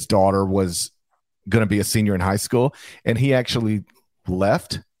before his daughter was going to be a senior in high school, and he actually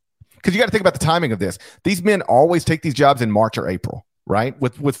left. Because you got to think about the timing of this. These men always take these jobs in March or April. Right?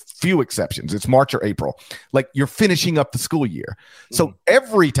 With few exceptions. It's March or April. Like you're finishing up the school year. So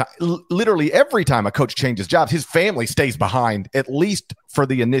literally every time a coach changes jobs, his family stays behind at least for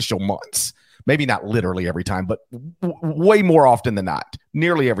the initial months. Maybe not literally every time, but way more often than not,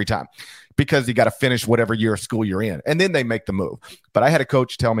 nearly every time, because you got to finish whatever year of school you're in. And then they make the move. But I had a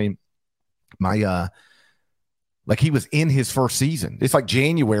coach tell me he was in his first season. It's like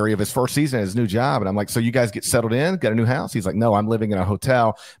January of his first season at his new job. And I'm like, so you guys get settled in, got a new house? He's like, no, I'm living in a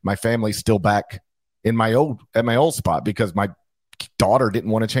hotel. My family's still back at my old spot because my daughter didn't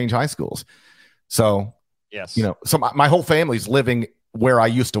want to change high schools. So, yes, so my whole family's living where I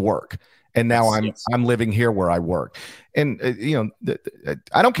used to work. And now I'm living here where I work. And,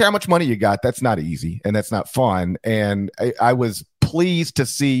 I don't care how much money you got. That's not easy. And that's not fun. And I was pleased to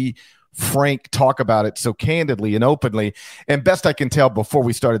see Frank talk about it so candidly and openly. And best I can tell, before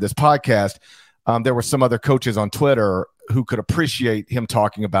we started this podcast, there were some other coaches on Twitter who could appreciate him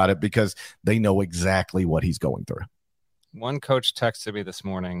talking about it because they know exactly what he's going through. One coach texted me this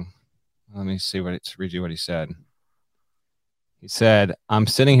morning. Let me read you what he said. He said, I'm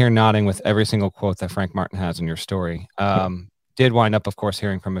sitting here nodding with every single quote that Frank Martin has in your story. Did wind up, of course,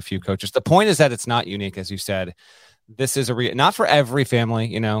 hearing from a few coaches. The point is that it's not unique, as you said. This is not for every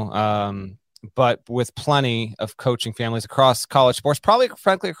family, but with plenty of coaching families across college sports, probably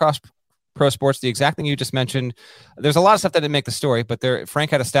frankly across pro sports. The exact thing you just mentioned. There's a lot of stuff that didn't make the story, but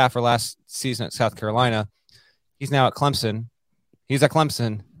Frank had a staffer last season at South Carolina. He's now at Clemson. He's at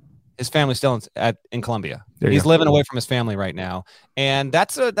Clemson. His family's still in Columbia. He's living away from his family right now. And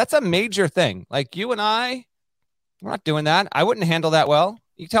that's a major thing. Like you and I, we're not doing that. I wouldn't handle that well.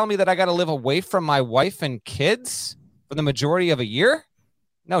 You tell me that I got to live away from my wife and kids for the majority of a year?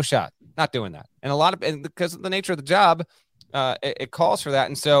 No shot. Not doing that. And because of the nature of the job, it calls for that.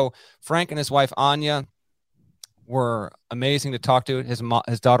 And so Frank and his wife, Anya, were amazing to talk to.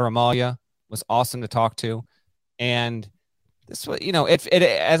 His daughter, Amalia, was awesome to talk to. And this was, it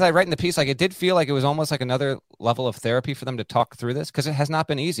as I write in the piece, like it did feel like it was almost like another level of therapy for them to talk through this, because it has not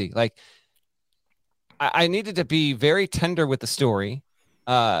been easy. Like I needed to be very tender with the story,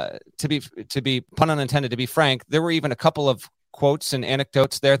 to be pun unintended, to be frank. There were even a couple of quotes and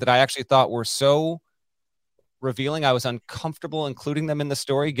anecdotes there that I actually thought were so revealing. I was uncomfortable including them in the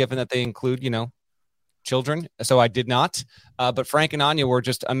story, given that they include, children. So I did not. But Frank and Anya were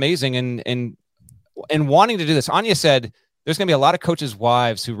just amazing in wanting to do this. Anya said there's going to be a lot of coaches'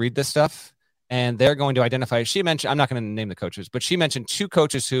 wives who read this stuff, and they're going to identify. She mentioned, I'm not going to name the coaches, but she mentioned 2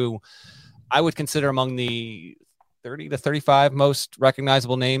 coaches who I would consider among the 30 to 35 most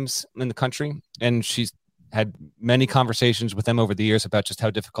recognizable names in the country. And she's had many conversations with them over the years about just how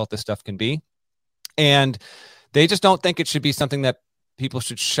difficult this stuff can be. And they just don't think it should be something that people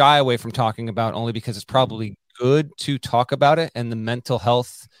should shy away from talking about, only because it's probably good to talk about it and the mental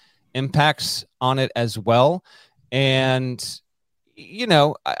health impacts on it as well. And,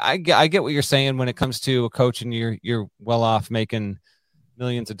 I get what you're saying when it comes to a coach and you're well off making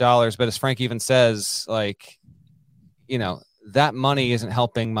millions of dollars. But as Frank even says, like, that money isn't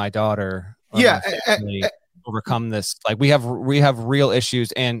helping my daughter overcome this. Like we have real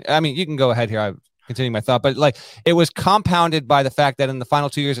issues. And I mean, you can go ahead here. I'm continuing my thought, but like it was compounded by the fact that in the final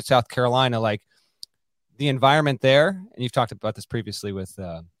 2 years at South Carolina, like the environment there, and you've talked about this previously with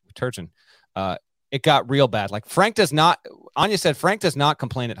Turgeon, it got real bad. Like Anya said, Frank does not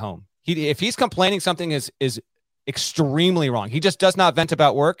complain at home. If he's complaining, something is extremely wrong. He just does not vent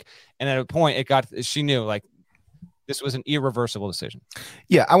about work. And at a point she knew like this was an irreversible decision.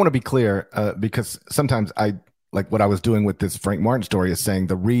 Yeah. I want to be clear because sometimes like what I was doing with this Frank Martin story is saying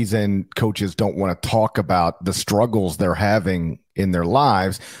the reason coaches don't want to talk about the struggles they're having in their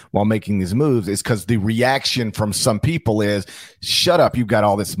lives while making these moves is because the reaction from some people is, shut up, you've got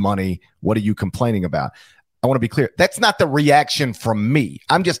all this money. What are you complaining about? I want to be clear. That's not the reaction from me.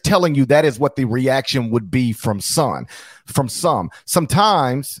 I'm just telling you that is what the reaction would be from some.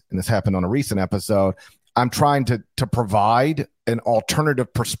 Sometimes, and this happened on a recent episode, I'm trying to provide an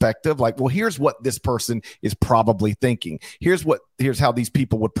alternative perspective. Like, well, here's what this person is probably thinking. Here's how these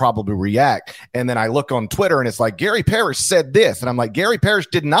people would probably react. And then I look on Twitter and it's like, Gary Parrish said this. And I'm like, Gary Parrish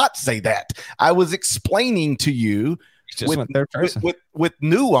did not say that. I was explaining to you with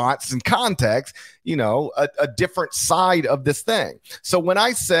nuance and context, a different side of this thing. So when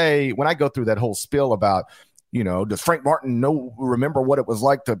I go through that whole spiel about, does Frank Martin remember what it was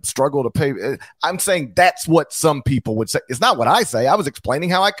like to struggle to pay? I'm saying that's what some people would say. It's not what I say. I was explaining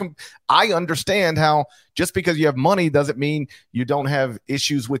how I understand how just because you have money doesn't mean you don't have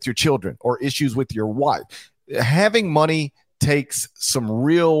issues with your children or issues with your wife. Having money takes some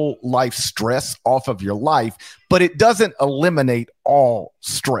real life stress off of your life, but it doesn't eliminate all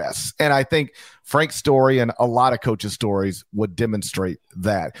stress. And I think Frank's story and a lot of coaches' stories would demonstrate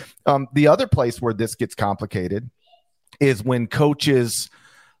that. The other place where this gets complicated is when coaches,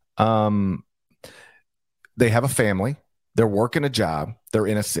 they have a family, they're working a job, they're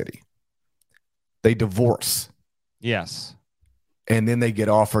in a city, they divorce. Yes. And then they get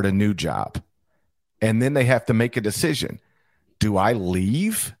offered a new job. And then they have to make a decision. Do I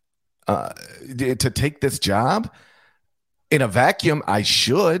leave to take this job? In a vacuum, I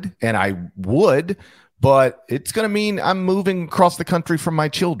should, and I would, but it's going to mean I'm moving across the country from my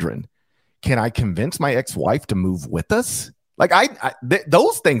children. Can I convince my ex-wife to move with us? Like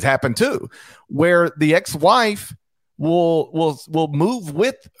those things happen too, where the ex-wife will move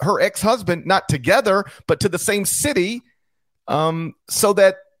with her ex-husband, not together, but to the same city, so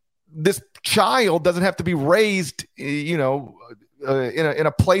that this child doesn't have to be raised, in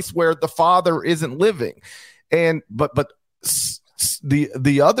a place where the father isn't living. And but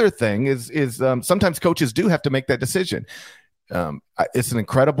the other thing is sometimes coaches do have to make that decision. It's an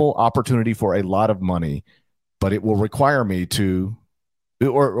incredible opportunity for a lot of money, but it will require me to,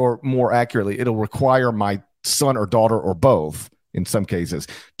 or more accurately, it'll require my son or daughter or both, in some cases,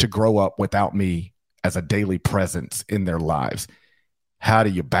 to grow up without me as a daily presence in their lives. How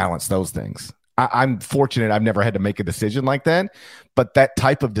do you balance those things? I'm fortunate I've never had to make a decision like that, but that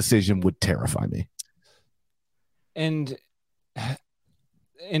type of decision would terrify me. And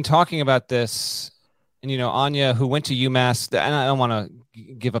in talking about this, And, Anya, who went to UMass, and I don't want to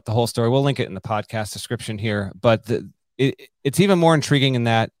give up the whole story. We'll link it in the podcast description here. But it's even more intriguing in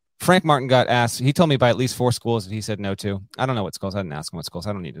that Frank Martin got asked. He told me by at least 4 schools that he said no to. I don't know what schools. I didn't ask him what schools.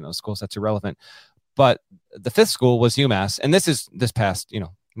 I don't need to know schools. That's irrelevant. But the 5th school was UMass. And this is this past,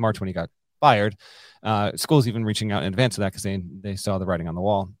 March when he got fired. Schools even reaching out in advance of that because they saw the writing on the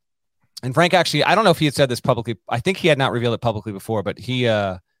wall. And Frank actually, I don't know if he had said this publicly. I think he had not revealed it publicly before, but he,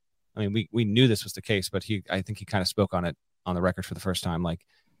 we knew this was the case, but I think he kind of spoke on it on the record for the first time. Like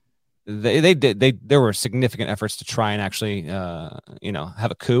there were significant efforts to try and actually,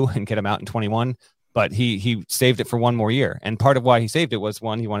 have a coup and get him out in 21, but he saved it for 1 more year. And part of why he saved it was,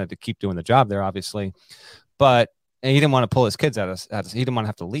 one, he wanted to keep doing the job there, obviously, but he didn't want to pull his kids out of, he didn't want to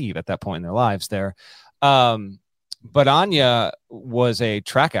have to leave at that point in their lives there. But Anya was a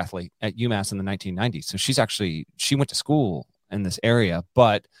track athlete at UMass in the 1990s. So she went to school in this area,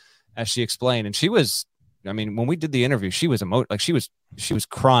 but as she explained, and she was, when we did the interview, she was she was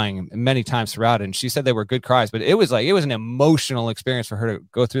crying many times throughout it. And she said they were good cries, but it was an emotional experience for her to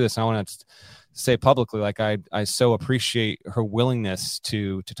go through this. And I want to say publicly, I so appreciate her willingness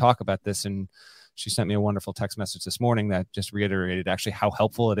to talk about this. And she sent me a wonderful text message this morning that just reiterated actually how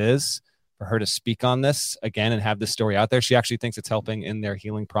helpful it is for her to speak on this again and have this story out there. She actually thinks it's helping in their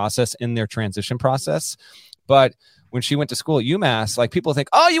healing process, in their transition process. But when she went to school at UMass, people think,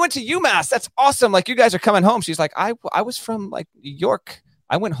 oh, you went to UMass. That's awesome. You guys are coming home. She's like, I was from New York.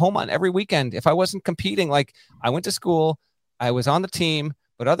 I went home on every weekend. If I wasn't competing, I went to school, I was on the team,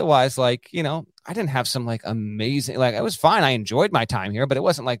 but otherwise, I didn't have some amazing, it was fine. I enjoyed my time here, but it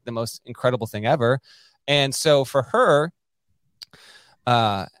wasn't the most incredible thing ever. And so for her,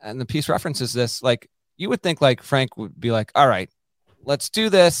 and the piece references this, you would think Frank would be all right, let's do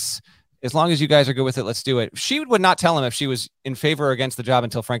this. As long as you guys are good with it, let's do it. She would not tell him if she was in favor or against the job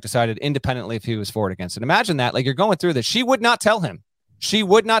until Frank decided independently if he was for or against it. Imagine that. You're going through this. She would not tell him. She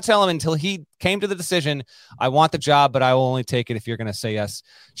would not tell him until he came to the decision, I want the job, but I will only take it if you're going to say yes.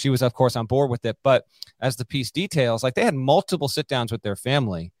 She was, of course, on board with it. But as the piece details, they had multiple sit downs with their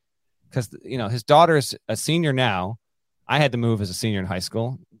family because, his daughter's a senior now. I had to move as a senior in high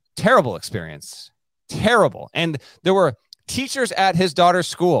school. Terrible experience. Terrible. And there were teachers at his daughter's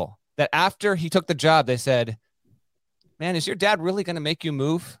school that after he took the job, they said, man, is your dad really going to make you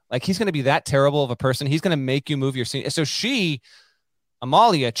move? He's going to be that terrible of a person. He's going to make you move your senior. So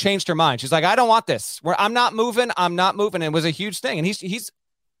Amalia changed her mind. She's like, I don't want this. I'm not moving. And it was a huge thing. And he's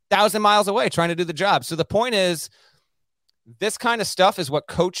 1,000 miles away trying to do the job. So the point is, this kind of stuff is what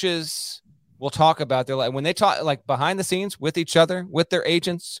coaches will talk about. They're when they talk behind the scenes with each other, with their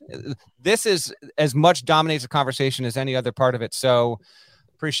agents, this is as much dominates the conversation as any other part of it. So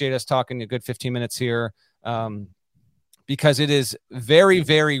appreciate us talking a good 15 minutes here, because it is very,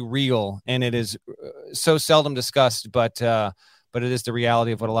 very real and it is so seldom discussed, but it is the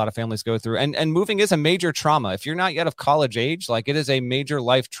reality of what a lot of families go through. And moving is a major trauma. If you're not yet of college age, it is a major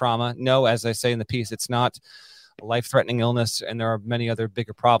life trauma. No, as I say in the piece, it's not a life-threatening illness, and there are many other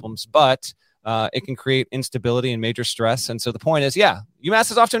bigger problems, but it can create instability and major stress. And so the point is, UMass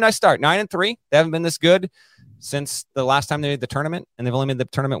is off to a nice start. 9-3. They haven't been this good since the last time they made the tournament, and they've only made the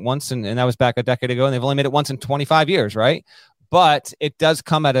tournament once, and that was back a decade ago, and they've only made it once in 25 years, right? But it does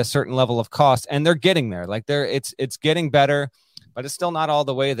come at a certain level of cost, and they're getting there. It's getting better, but it's still not all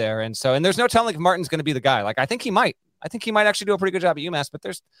the way there. And there's no telling if Martin's going to be the guy. I think he might actually do a pretty good job at UMass, but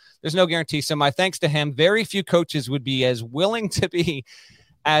there's no guarantee. So my thanks to him. Very few coaches would be as willing to be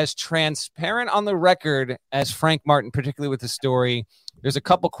as transparent on the record as Frank Martin, particularly with the story. There's a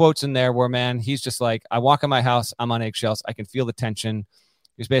couple quotes in there where, man, he's just I walk in my house, I'm on eggshells. I can feel the tension.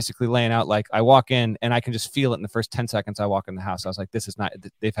 He's basically laying out I walk in and I can just feel it in the first 10 seconds I walk in the house. I was like, this is not,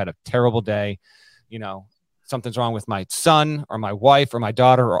 they've had a terrible day. Something's wrong with my son or my wife or my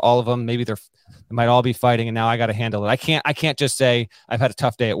daughter or all of them. Maybe they might all be fighting, and now I got to handle it. I can't just say I've had a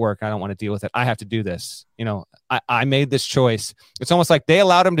tough day at work. I don't want to deal with it. I have to do this. I made this choice. It's almost like they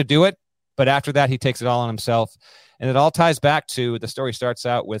allowed him to do it, but after that, he takes it all on himself. And it all ties back to the story starts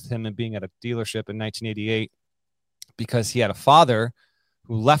out with him and being at a dealership in 1988 because he had a father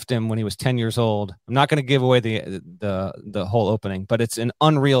who left him when he was 10 years old. I'm not going to give away the whole opening, but it's an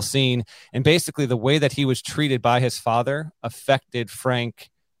unreal scene. And basically the way that he was treated by his father affected Frank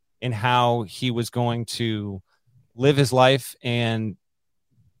in how he was going to live his life and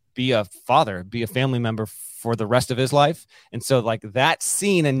be a father, be a family member for the rest of his life. And so that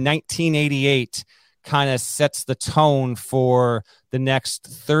scene in 1988 kind of sets the tone for the next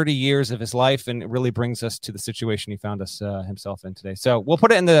 30 years of his life. And it really brings us to the situation he found us himself in today. So we'll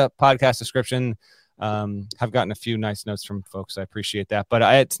put it in the podcast description. Have gotten a few nice notes from folks. I appreciate that, but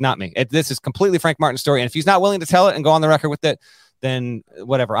it's not me. This is completely Frank Martin's story. And if he's not willing to tell it and go on the record with it, then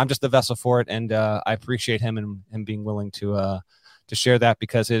whatever. I'm just the vessel for it. And I appreciate him and him being willing to share that,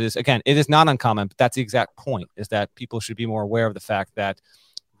 because it is not uncommon, but that's the exact point, is that people should be more aware of the fact that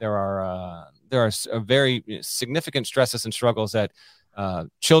there are very significant stresses and struggles that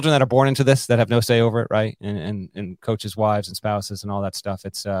children that are born into this, that have no say over it, right? And coaches' wives and spouses and all that stuff.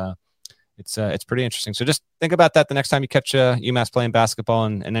 It's pretty interesting. So just think about that the next time you catch UMass playing basketball,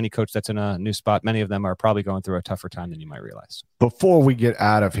 and any coach that's in a new spot. Many of them are probably going through a tougher time than you might realize. Before we get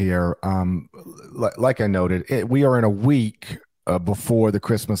out of here, like I noted, we are in a week before the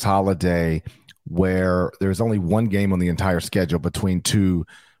Christmas holiday where there's only one game on the entire schedule between two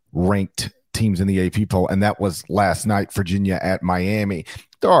ranked teams in the AP poll, and that was last night, Virginia at Miami.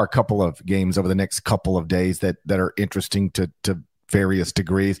 There are a couple of games over the next couple of days that are interesting to various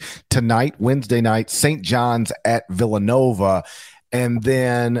degrees. Tonight, Wednesday night, St. John's at Villanova, and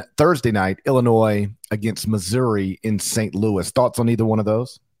then Thursday night, Illinois against Missouri in St. Louis. Thoughts on either one of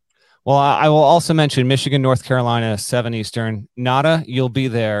those? Well, I will also mention Michigan, North Carolina, 7 Eastern. Nada, you'll be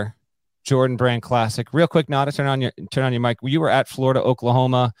there. Jordan Brand Classic. Real quick, Nada, turn on your mic. You were at Florida,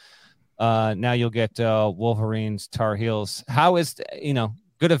 Oklahoma. Now you'll get Wolverines, Tar Heels. How is,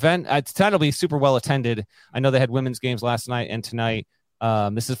 good event? It's going to be super well attended. I know they had women's games last night and tonight.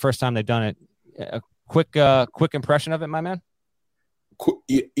 This is the first time they've done it. A quick impression of it, my man?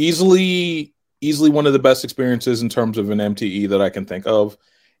 Easily one of the best experiences in terms of an MTE that I can think of.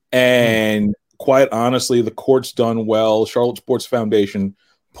 And quite honestly, the court's done well. Charlotte Sports Foundation has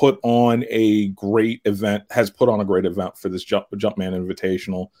put on a great event for this Jumpman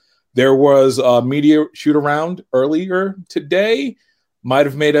Invitational. There was a media shoot around earlier today. Might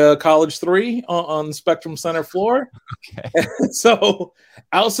have made a college 3 on the Spectrum Center floor. Okay. So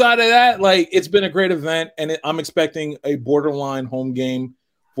outside of that, it's been a great event, and I'm expecting a borderline home game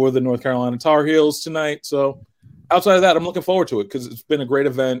for the North Carolina Tar Heels tonight. So outside of that, I'm looking forward to it because it's been a great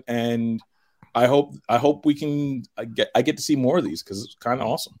event, and I hope we can I get to see more of these because it's kind of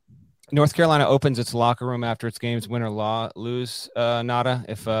awesome. North Carolina opens its locker room after its games, win or lose. Nada,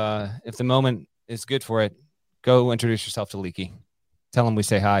 if the moment is good for it, go introduce yourself to Leaky. Tell him we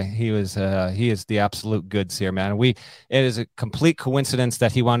say hi. He is the absolute goods here, man. It is a complete coincidence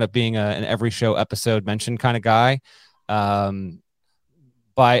that he wound up being an every show episode mentioned kind of guy. You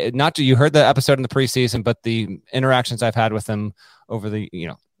heard the episode in the preseason, but the interactions I've had with him over the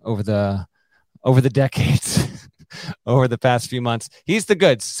decades, over the past few months, he's the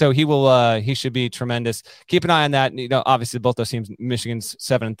goods. So he should be tremendous. Keep an eye on that. Obviously both those teams, Michigan's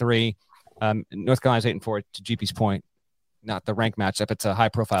 7-3, North Carolina's 8-4. To GP's point, not the rank matchup. It's a high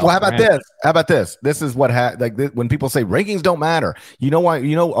profile. Well, how about this? This is what when people say rankings don't matter. You know why?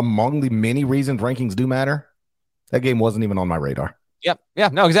 Among the many reasons rankings do matter, that game wasn't even on my radar. Yep. Yeah.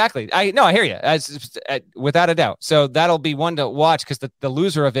 No, exactly. I hear you. Without a doubt. So that'll be one to watch because the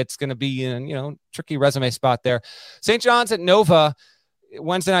loser of it's going to be in tricky resume spot there. St. John's at Nova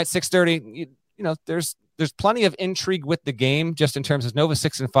Wednesday night 6:30. There's plenty of intrigue with the game just in terms of Nova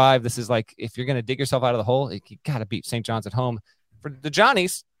 6-5. This is if you're going to dig yourself out of the hole, you got to beat St. John's at home. For the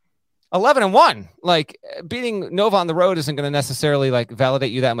Johnnies, 11-1. Beating Nova on the road isn't going to necessarily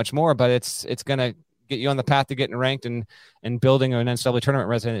validate you that much more, but it's going to get you on the path to getting ranked and building an NCAA tournament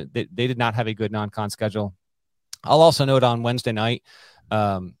resident. They did not have a good non-con schedule. I'll also note on Wednesday night,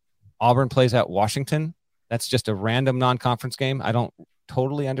 Auburn plays at Washington. That's just a random non-conference game. I don't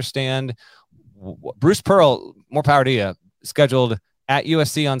totally understand. Bruce Pearl, more power to you, scheduled at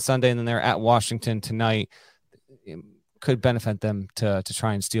USC on Sunday, and then they're at Washington tonight. It could benefit them to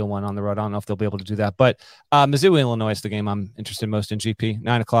try and steal one on the road. I don't know if they'll be able to do that. But Mizzou, Illinois is the game I'm interested most in, GP.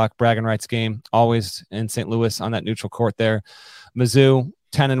 9 o'clock, bragging rights game, always in St. Louis on that neutral court there. Mizzou,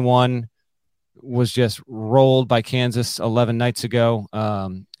 10-1, was just rolled by Kansas 11 nights ago.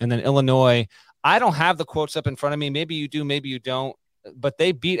 And then Illinois, I don't have the quotes up in front of me. Maybe you do, maybe you don't. But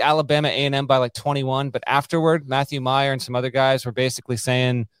they beat Alabama A&M by 21. But afterward, Matthew Meyer and some other guys were basically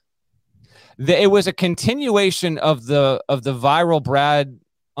saying that it was a continuation of the viral Brad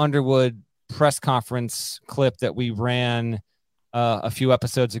Underwood press conference clip that we ran a few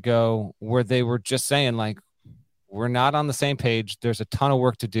episodes ago, where they were just saying we're not on the same page. There's a ton of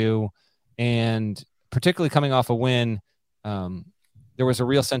work to do, and particularly coming off a win, there was a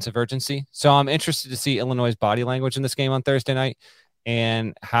real sense of urgency. So I'm interested to see Illinois' body language in this game on Thursday night,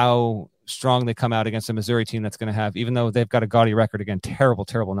 and how strong they come out against a Missouri team that's going to have, even though they've got a gaudy record, again, terrible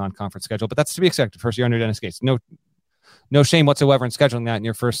non-conference schedule, but that's to be expected. First year under Dennis Gates. No shame whatsoever in scheduling that in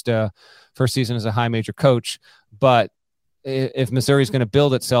your first season as a high major coach. But if Missouri's going to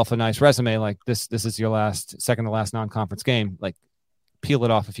build itself a nice resume, like this is your second to last non-conference game, like peel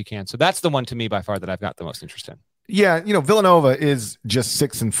it off if you can. So that's the one to me by far that I've got the most interest in. Yeah, Villanova is just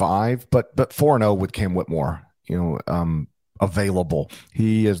 6-5, but 4-0 with Cam Whitmore, available.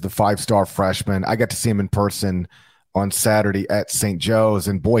 He is the 5-star freshman. I got to see him in person on Saturday at St. Joe's,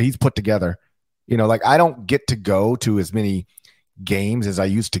 and boy, he's put together. I don't get to go to as many games as I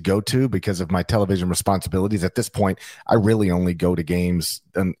used to go to because of my television responsibilities. At this point, I really only go to games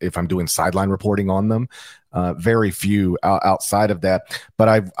if I'm doing sideline reporting on them. Very few outside of that.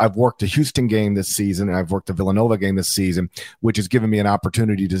 But I've worked a Houston game this season, and I've worked a Villanova game this season, which has given me an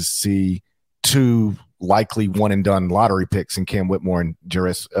opportunity to see two likely one and done lottery picks in Cam Whitmore and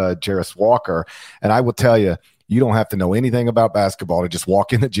Jarace Walker. And I will tell you, you don't have to know anything about basketball to just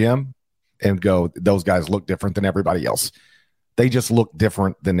walk in the gym and go, those guys look different than everybody else. They just look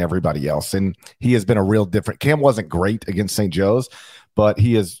different than everybody else. And he has been a real different. Cam wasn't great against St. Joe's, but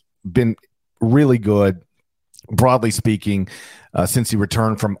he has been really good, broadly speaking, since he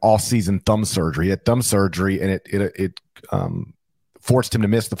returned from off-season thumb surgery. He had thumb surgery, and it forced him to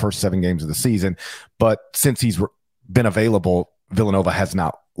miss the first 7 games of the season. But since he's been available, Villanova has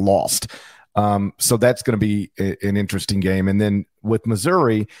not lost. So that's going to be an interesting game. And then with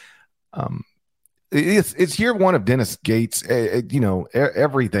Missouri, it's year one of Dennis Gates.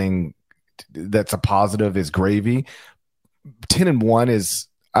 Everything that's a positive is gravy. 10-1 is,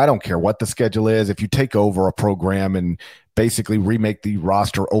 I don't care what the schedule is. If you take over a program and basically remake the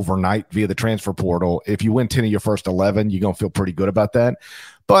roster overnight via the transfer portal, if you win 10 of your first 11, you're going to feel pretty good about that.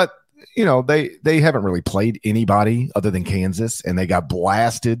 But, they haven't really played anybody other than Kansas, and they got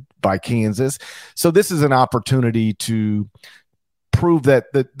blasted by Kansas. So this is an opportunity to prove that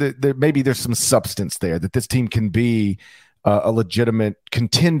maybe there's some substance there, that this team can be a legitimate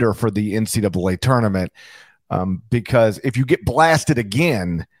contender for the NCAA tournament. Because if you get blasted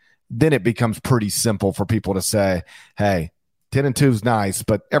again, then it becomes pretty simple for people to say, hey, 10-2 is nice,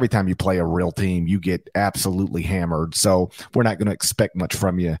 but every time you play a real team, you get absolutely hammered. So we're not going to expect much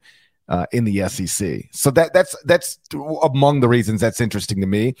from you in the SEC. So that's among the reasons that's interesting to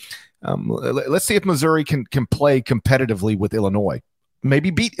me. Let's see if Missouri can play competitively with Illinois, maybe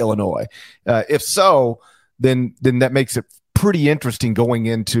beat Illinois. If so, then that makes it pretty interesting going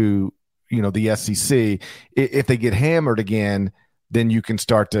into the SEC. If they get hammered again, then you can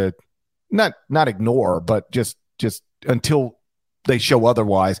start to not ignore, but just until they show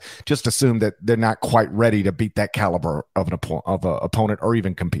otherwise, just assume that they're not quite ready to beat that caliber of an opponent or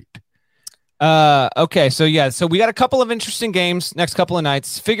even compete. Okay. So we got a couple of interesting games next couple of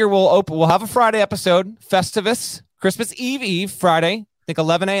nights. Figure we'll have a Friday episode, Festivus, Christmas Eve Friday. I think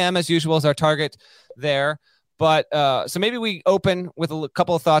 11 a.m. as usual is our target there. But so maybe we open with a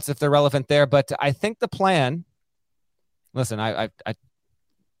couple of thoughts if they're relevant there. But I think the plan. Listen, I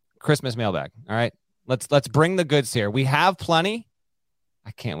Christmas mailbag. All right, let's bring the goods here. We have plenty. I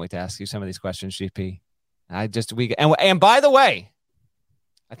can't wait to ask you some of these questions, GP. And by the way,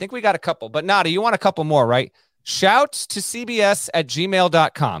 I think we got a couple. But Nada, you want a couple more, right? Shout to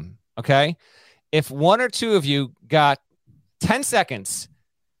cbs@gmail.com. Okay, if one or two of you got 10 seconds.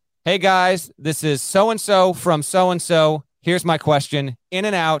 Hey guys, this is so-and-so from so-and-so. Here's my question. In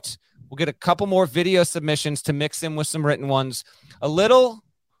and out. We'll get a couple more video submissions to mix in with some written ones. A little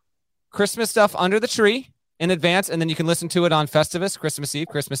Christmas stuff under the tree in advance, and then you can listen to it on Festivus, Christmas Eve,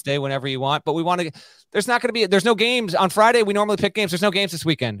 Christmas Day, whenever you want. But there's no games. On Friday, we normally pick games. There's no games this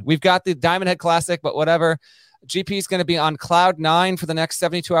weekend. We've got the Diamond Head Classic, but whatever. GP is going to be on cloud 9 for the next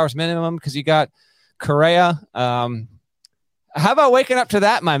 72 hours minimum because you got Correa. How about waking up to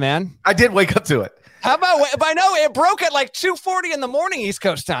that, my man? I did wake up to it. How about, I know it broke at like 2:40 in the morning, East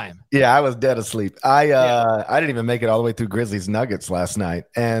Coast time. Yeah, I was dead asleep. I didn't even make it all the way through Grizzlies Nuggets last night.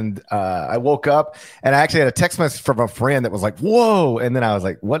 And I woke up and I actually had a text message from a friend that was like, whoa. And then I was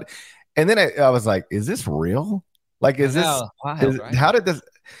like, what? And then I was like, is this real? Like, is this, right? How did this,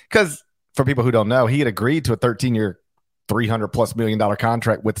 because for people who don't know, he had agreed to a 13-year, $300+ million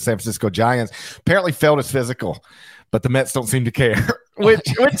contract with the San Francisco Giants, apparently failed his physical. But the Mets don't seem to care, which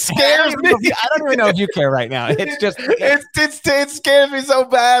scares me. I don't even know if you care right now. It's just it scares me so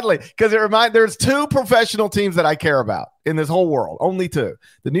badly because there's two professional teams that I care about in this whole world. Only two: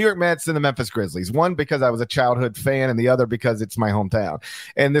 the New York Mets and the Memphis Grizzlies. One because I was a childhood fan, and the other because it's my hometown.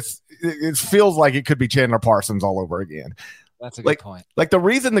 And it feels like it could be Chandler Parsons all over again. That's a good point. Like the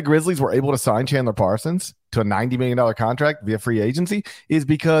reason the Grizzlies were able to sign Chandler Parsons to a $90 million contract via free agency is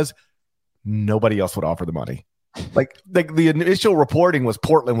because nobody else would offer the money. Like the initial reporting was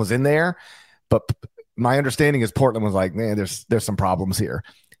Portland was in there, but my understanding is Portland was like, man, there's some problems here.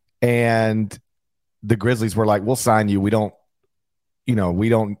 And the Grizzlies were like, we'll sign you. We don't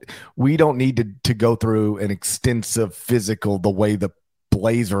need to go through an extensive physical the way the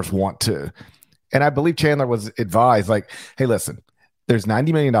Blazers want to. And I believe Chandler was advised, like, hey, listen, there's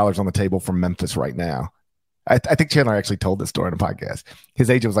 $90 million on the table from Memphis right now. I think Chandler actually told this story on a podcast. His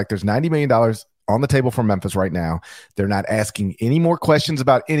agent was like, there's $90 million on the table from Memphis right now. They're not asking any more questions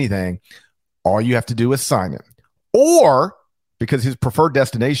about anything. All you have to do is sign him. Or, because his preferred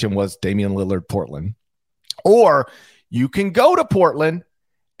destination was Damian Lillard, Portland, or you can go to Portland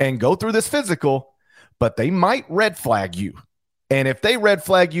and go through this physical, but they might red flag you. And if they red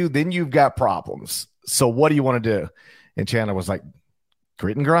flag you, then you've got problems. So what do you want to do? And Chandler was like,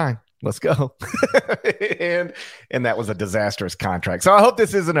 grit and grind. Let's go. and that was a disastrous contract. So I hope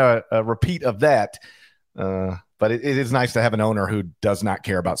this isn't a repeat of that. But it is nice to have an owner who does not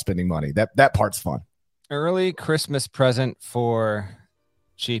care about spending money. That part's fun. Early Christmas present for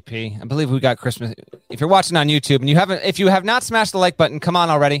GP. I believe we got Christmas. If you're watching on YouTube and if you have not smashed the like button, come on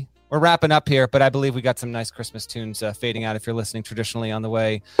already. We're wrapping up here, but I believe we got some nice Christmas tunes fading out if you're listening traditionally on the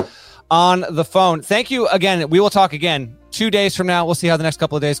way on the phone. Thank you again. We will talk again 2 days from now. We'll see how the next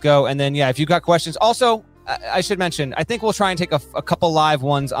couple of days go. And then, if you've got questions. Also, I should mention, I think we'll try and take a couple live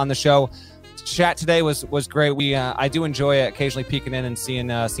ones on the show. Chat today was great. I do enjoy occasionally peeking in and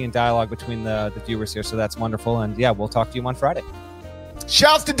seeing dialogue between the viewers here. So that's wonderful. And we'll talk to you on Friday.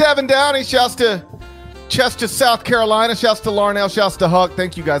 Shouts to Devin Downey. Shouts to Chester, South Carolina. Shouts to Larnell. Shouts to Huck.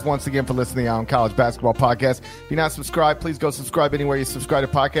 Thank you guys once again for listening on College Basketball Podcast. If you're not subscribed, please go subscribe anywhere you subscribe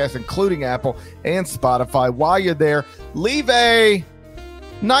to podcasts, including Apple and Spotify. While you're there, leave a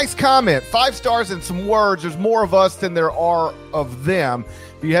nice comment. 5 stars and some words. There's more of us than there are of them.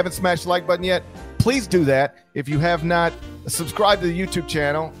 If you haven't smashed the like button yet, please do that. If you have not subscribed to the YouTube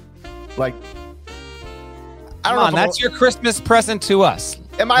channel, that's your Christmas present to us.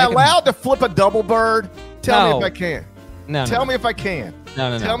 Am I allowed to flip a double bird? Tell me if I can. No. Tell me if I can.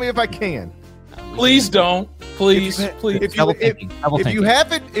 No. Tell me if I can. Please don't. Please. If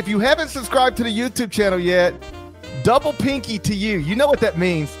you haven't subscribed to the YouTube channel yet, double pinky to you. You know what that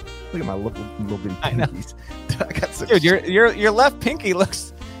means. Look at my little bitty pinkies. I got some. Dude, your left pinky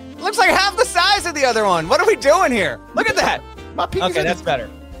looks like half the size of the other one. What are we doing here? Look at that. My pinkies that's better.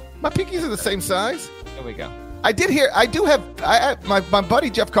 My pinkies are the same size. There we go. My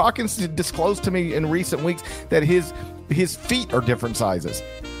buddy Jeff Calkins disclosed to me in recent weeks that his feet are different sizes.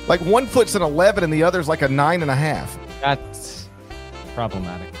 Like one foot's an 11 and the other's like a 9.5. That's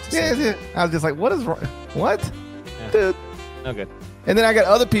problematic. Yeah. I was just like, what is wrong? What? Yeah. Dude. No good. And then I got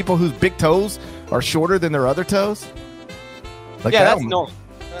other people whose big toes are shorter than their other toes. That's normal.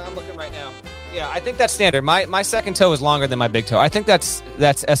 I'm looking right now. Yeah, I think that's standard. My second toe is longer than my big toe. I think that's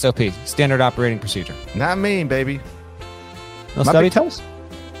SOP, standard operating procedure. Not me, baby. No stubby toes?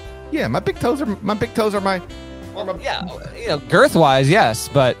 Yeah, my big toes are my. Girth wise, yes,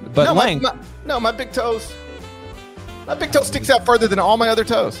 but length. My big toes. My big toe sticks out further than all my other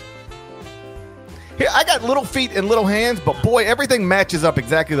toes. Here, I got little feet and little hands, but boy, everything matches up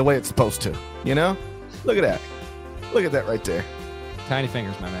exactly the way it's supposed to. You know? Look at that. Look at that right there. Tiny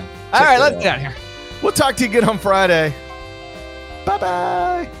fingers, my man. All right, let's get out of here. We'll talk to you again on Friday.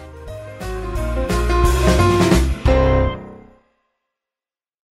 Bye-bye.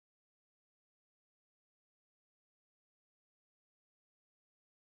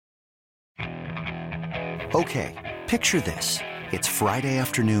 Okay, picture this. It's Friday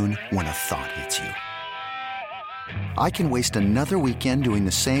afternoon when a thought hits you. I can waste another weekend doing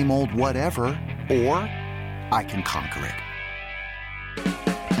the same old whatever, or I can conquer it.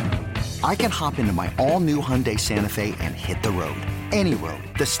 I can hop into my all-new Hyundai Santa Fe and hit the road. Any road.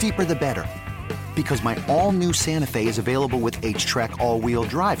 The steeper, the better. Because my all-new Santa Fe is available with H-Track all-wheel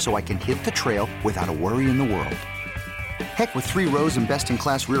drive, so I can hit the trail without a worry in the world. Heck, with 3 rows and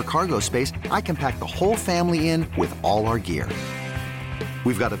best-in-class rear cargo space, I can pack the whole family in with all our gear.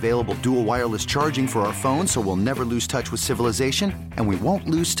 We've got available dual wireless charging for our phones, so we'll never lose touch with civilization, and we won't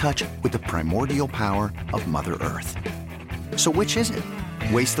lose touch with the primordial power of Mother Earth. So which is it?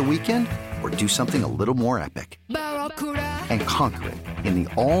 Waste the weekend or do something a little more epic? And conquer it in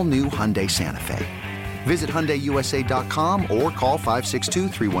the all-new Hyundai Santa Fe. Visit HyundaiUSA.com or call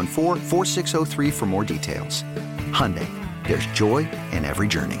 562-314-4603 for more details. Hyundai, there's joy in every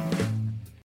journey.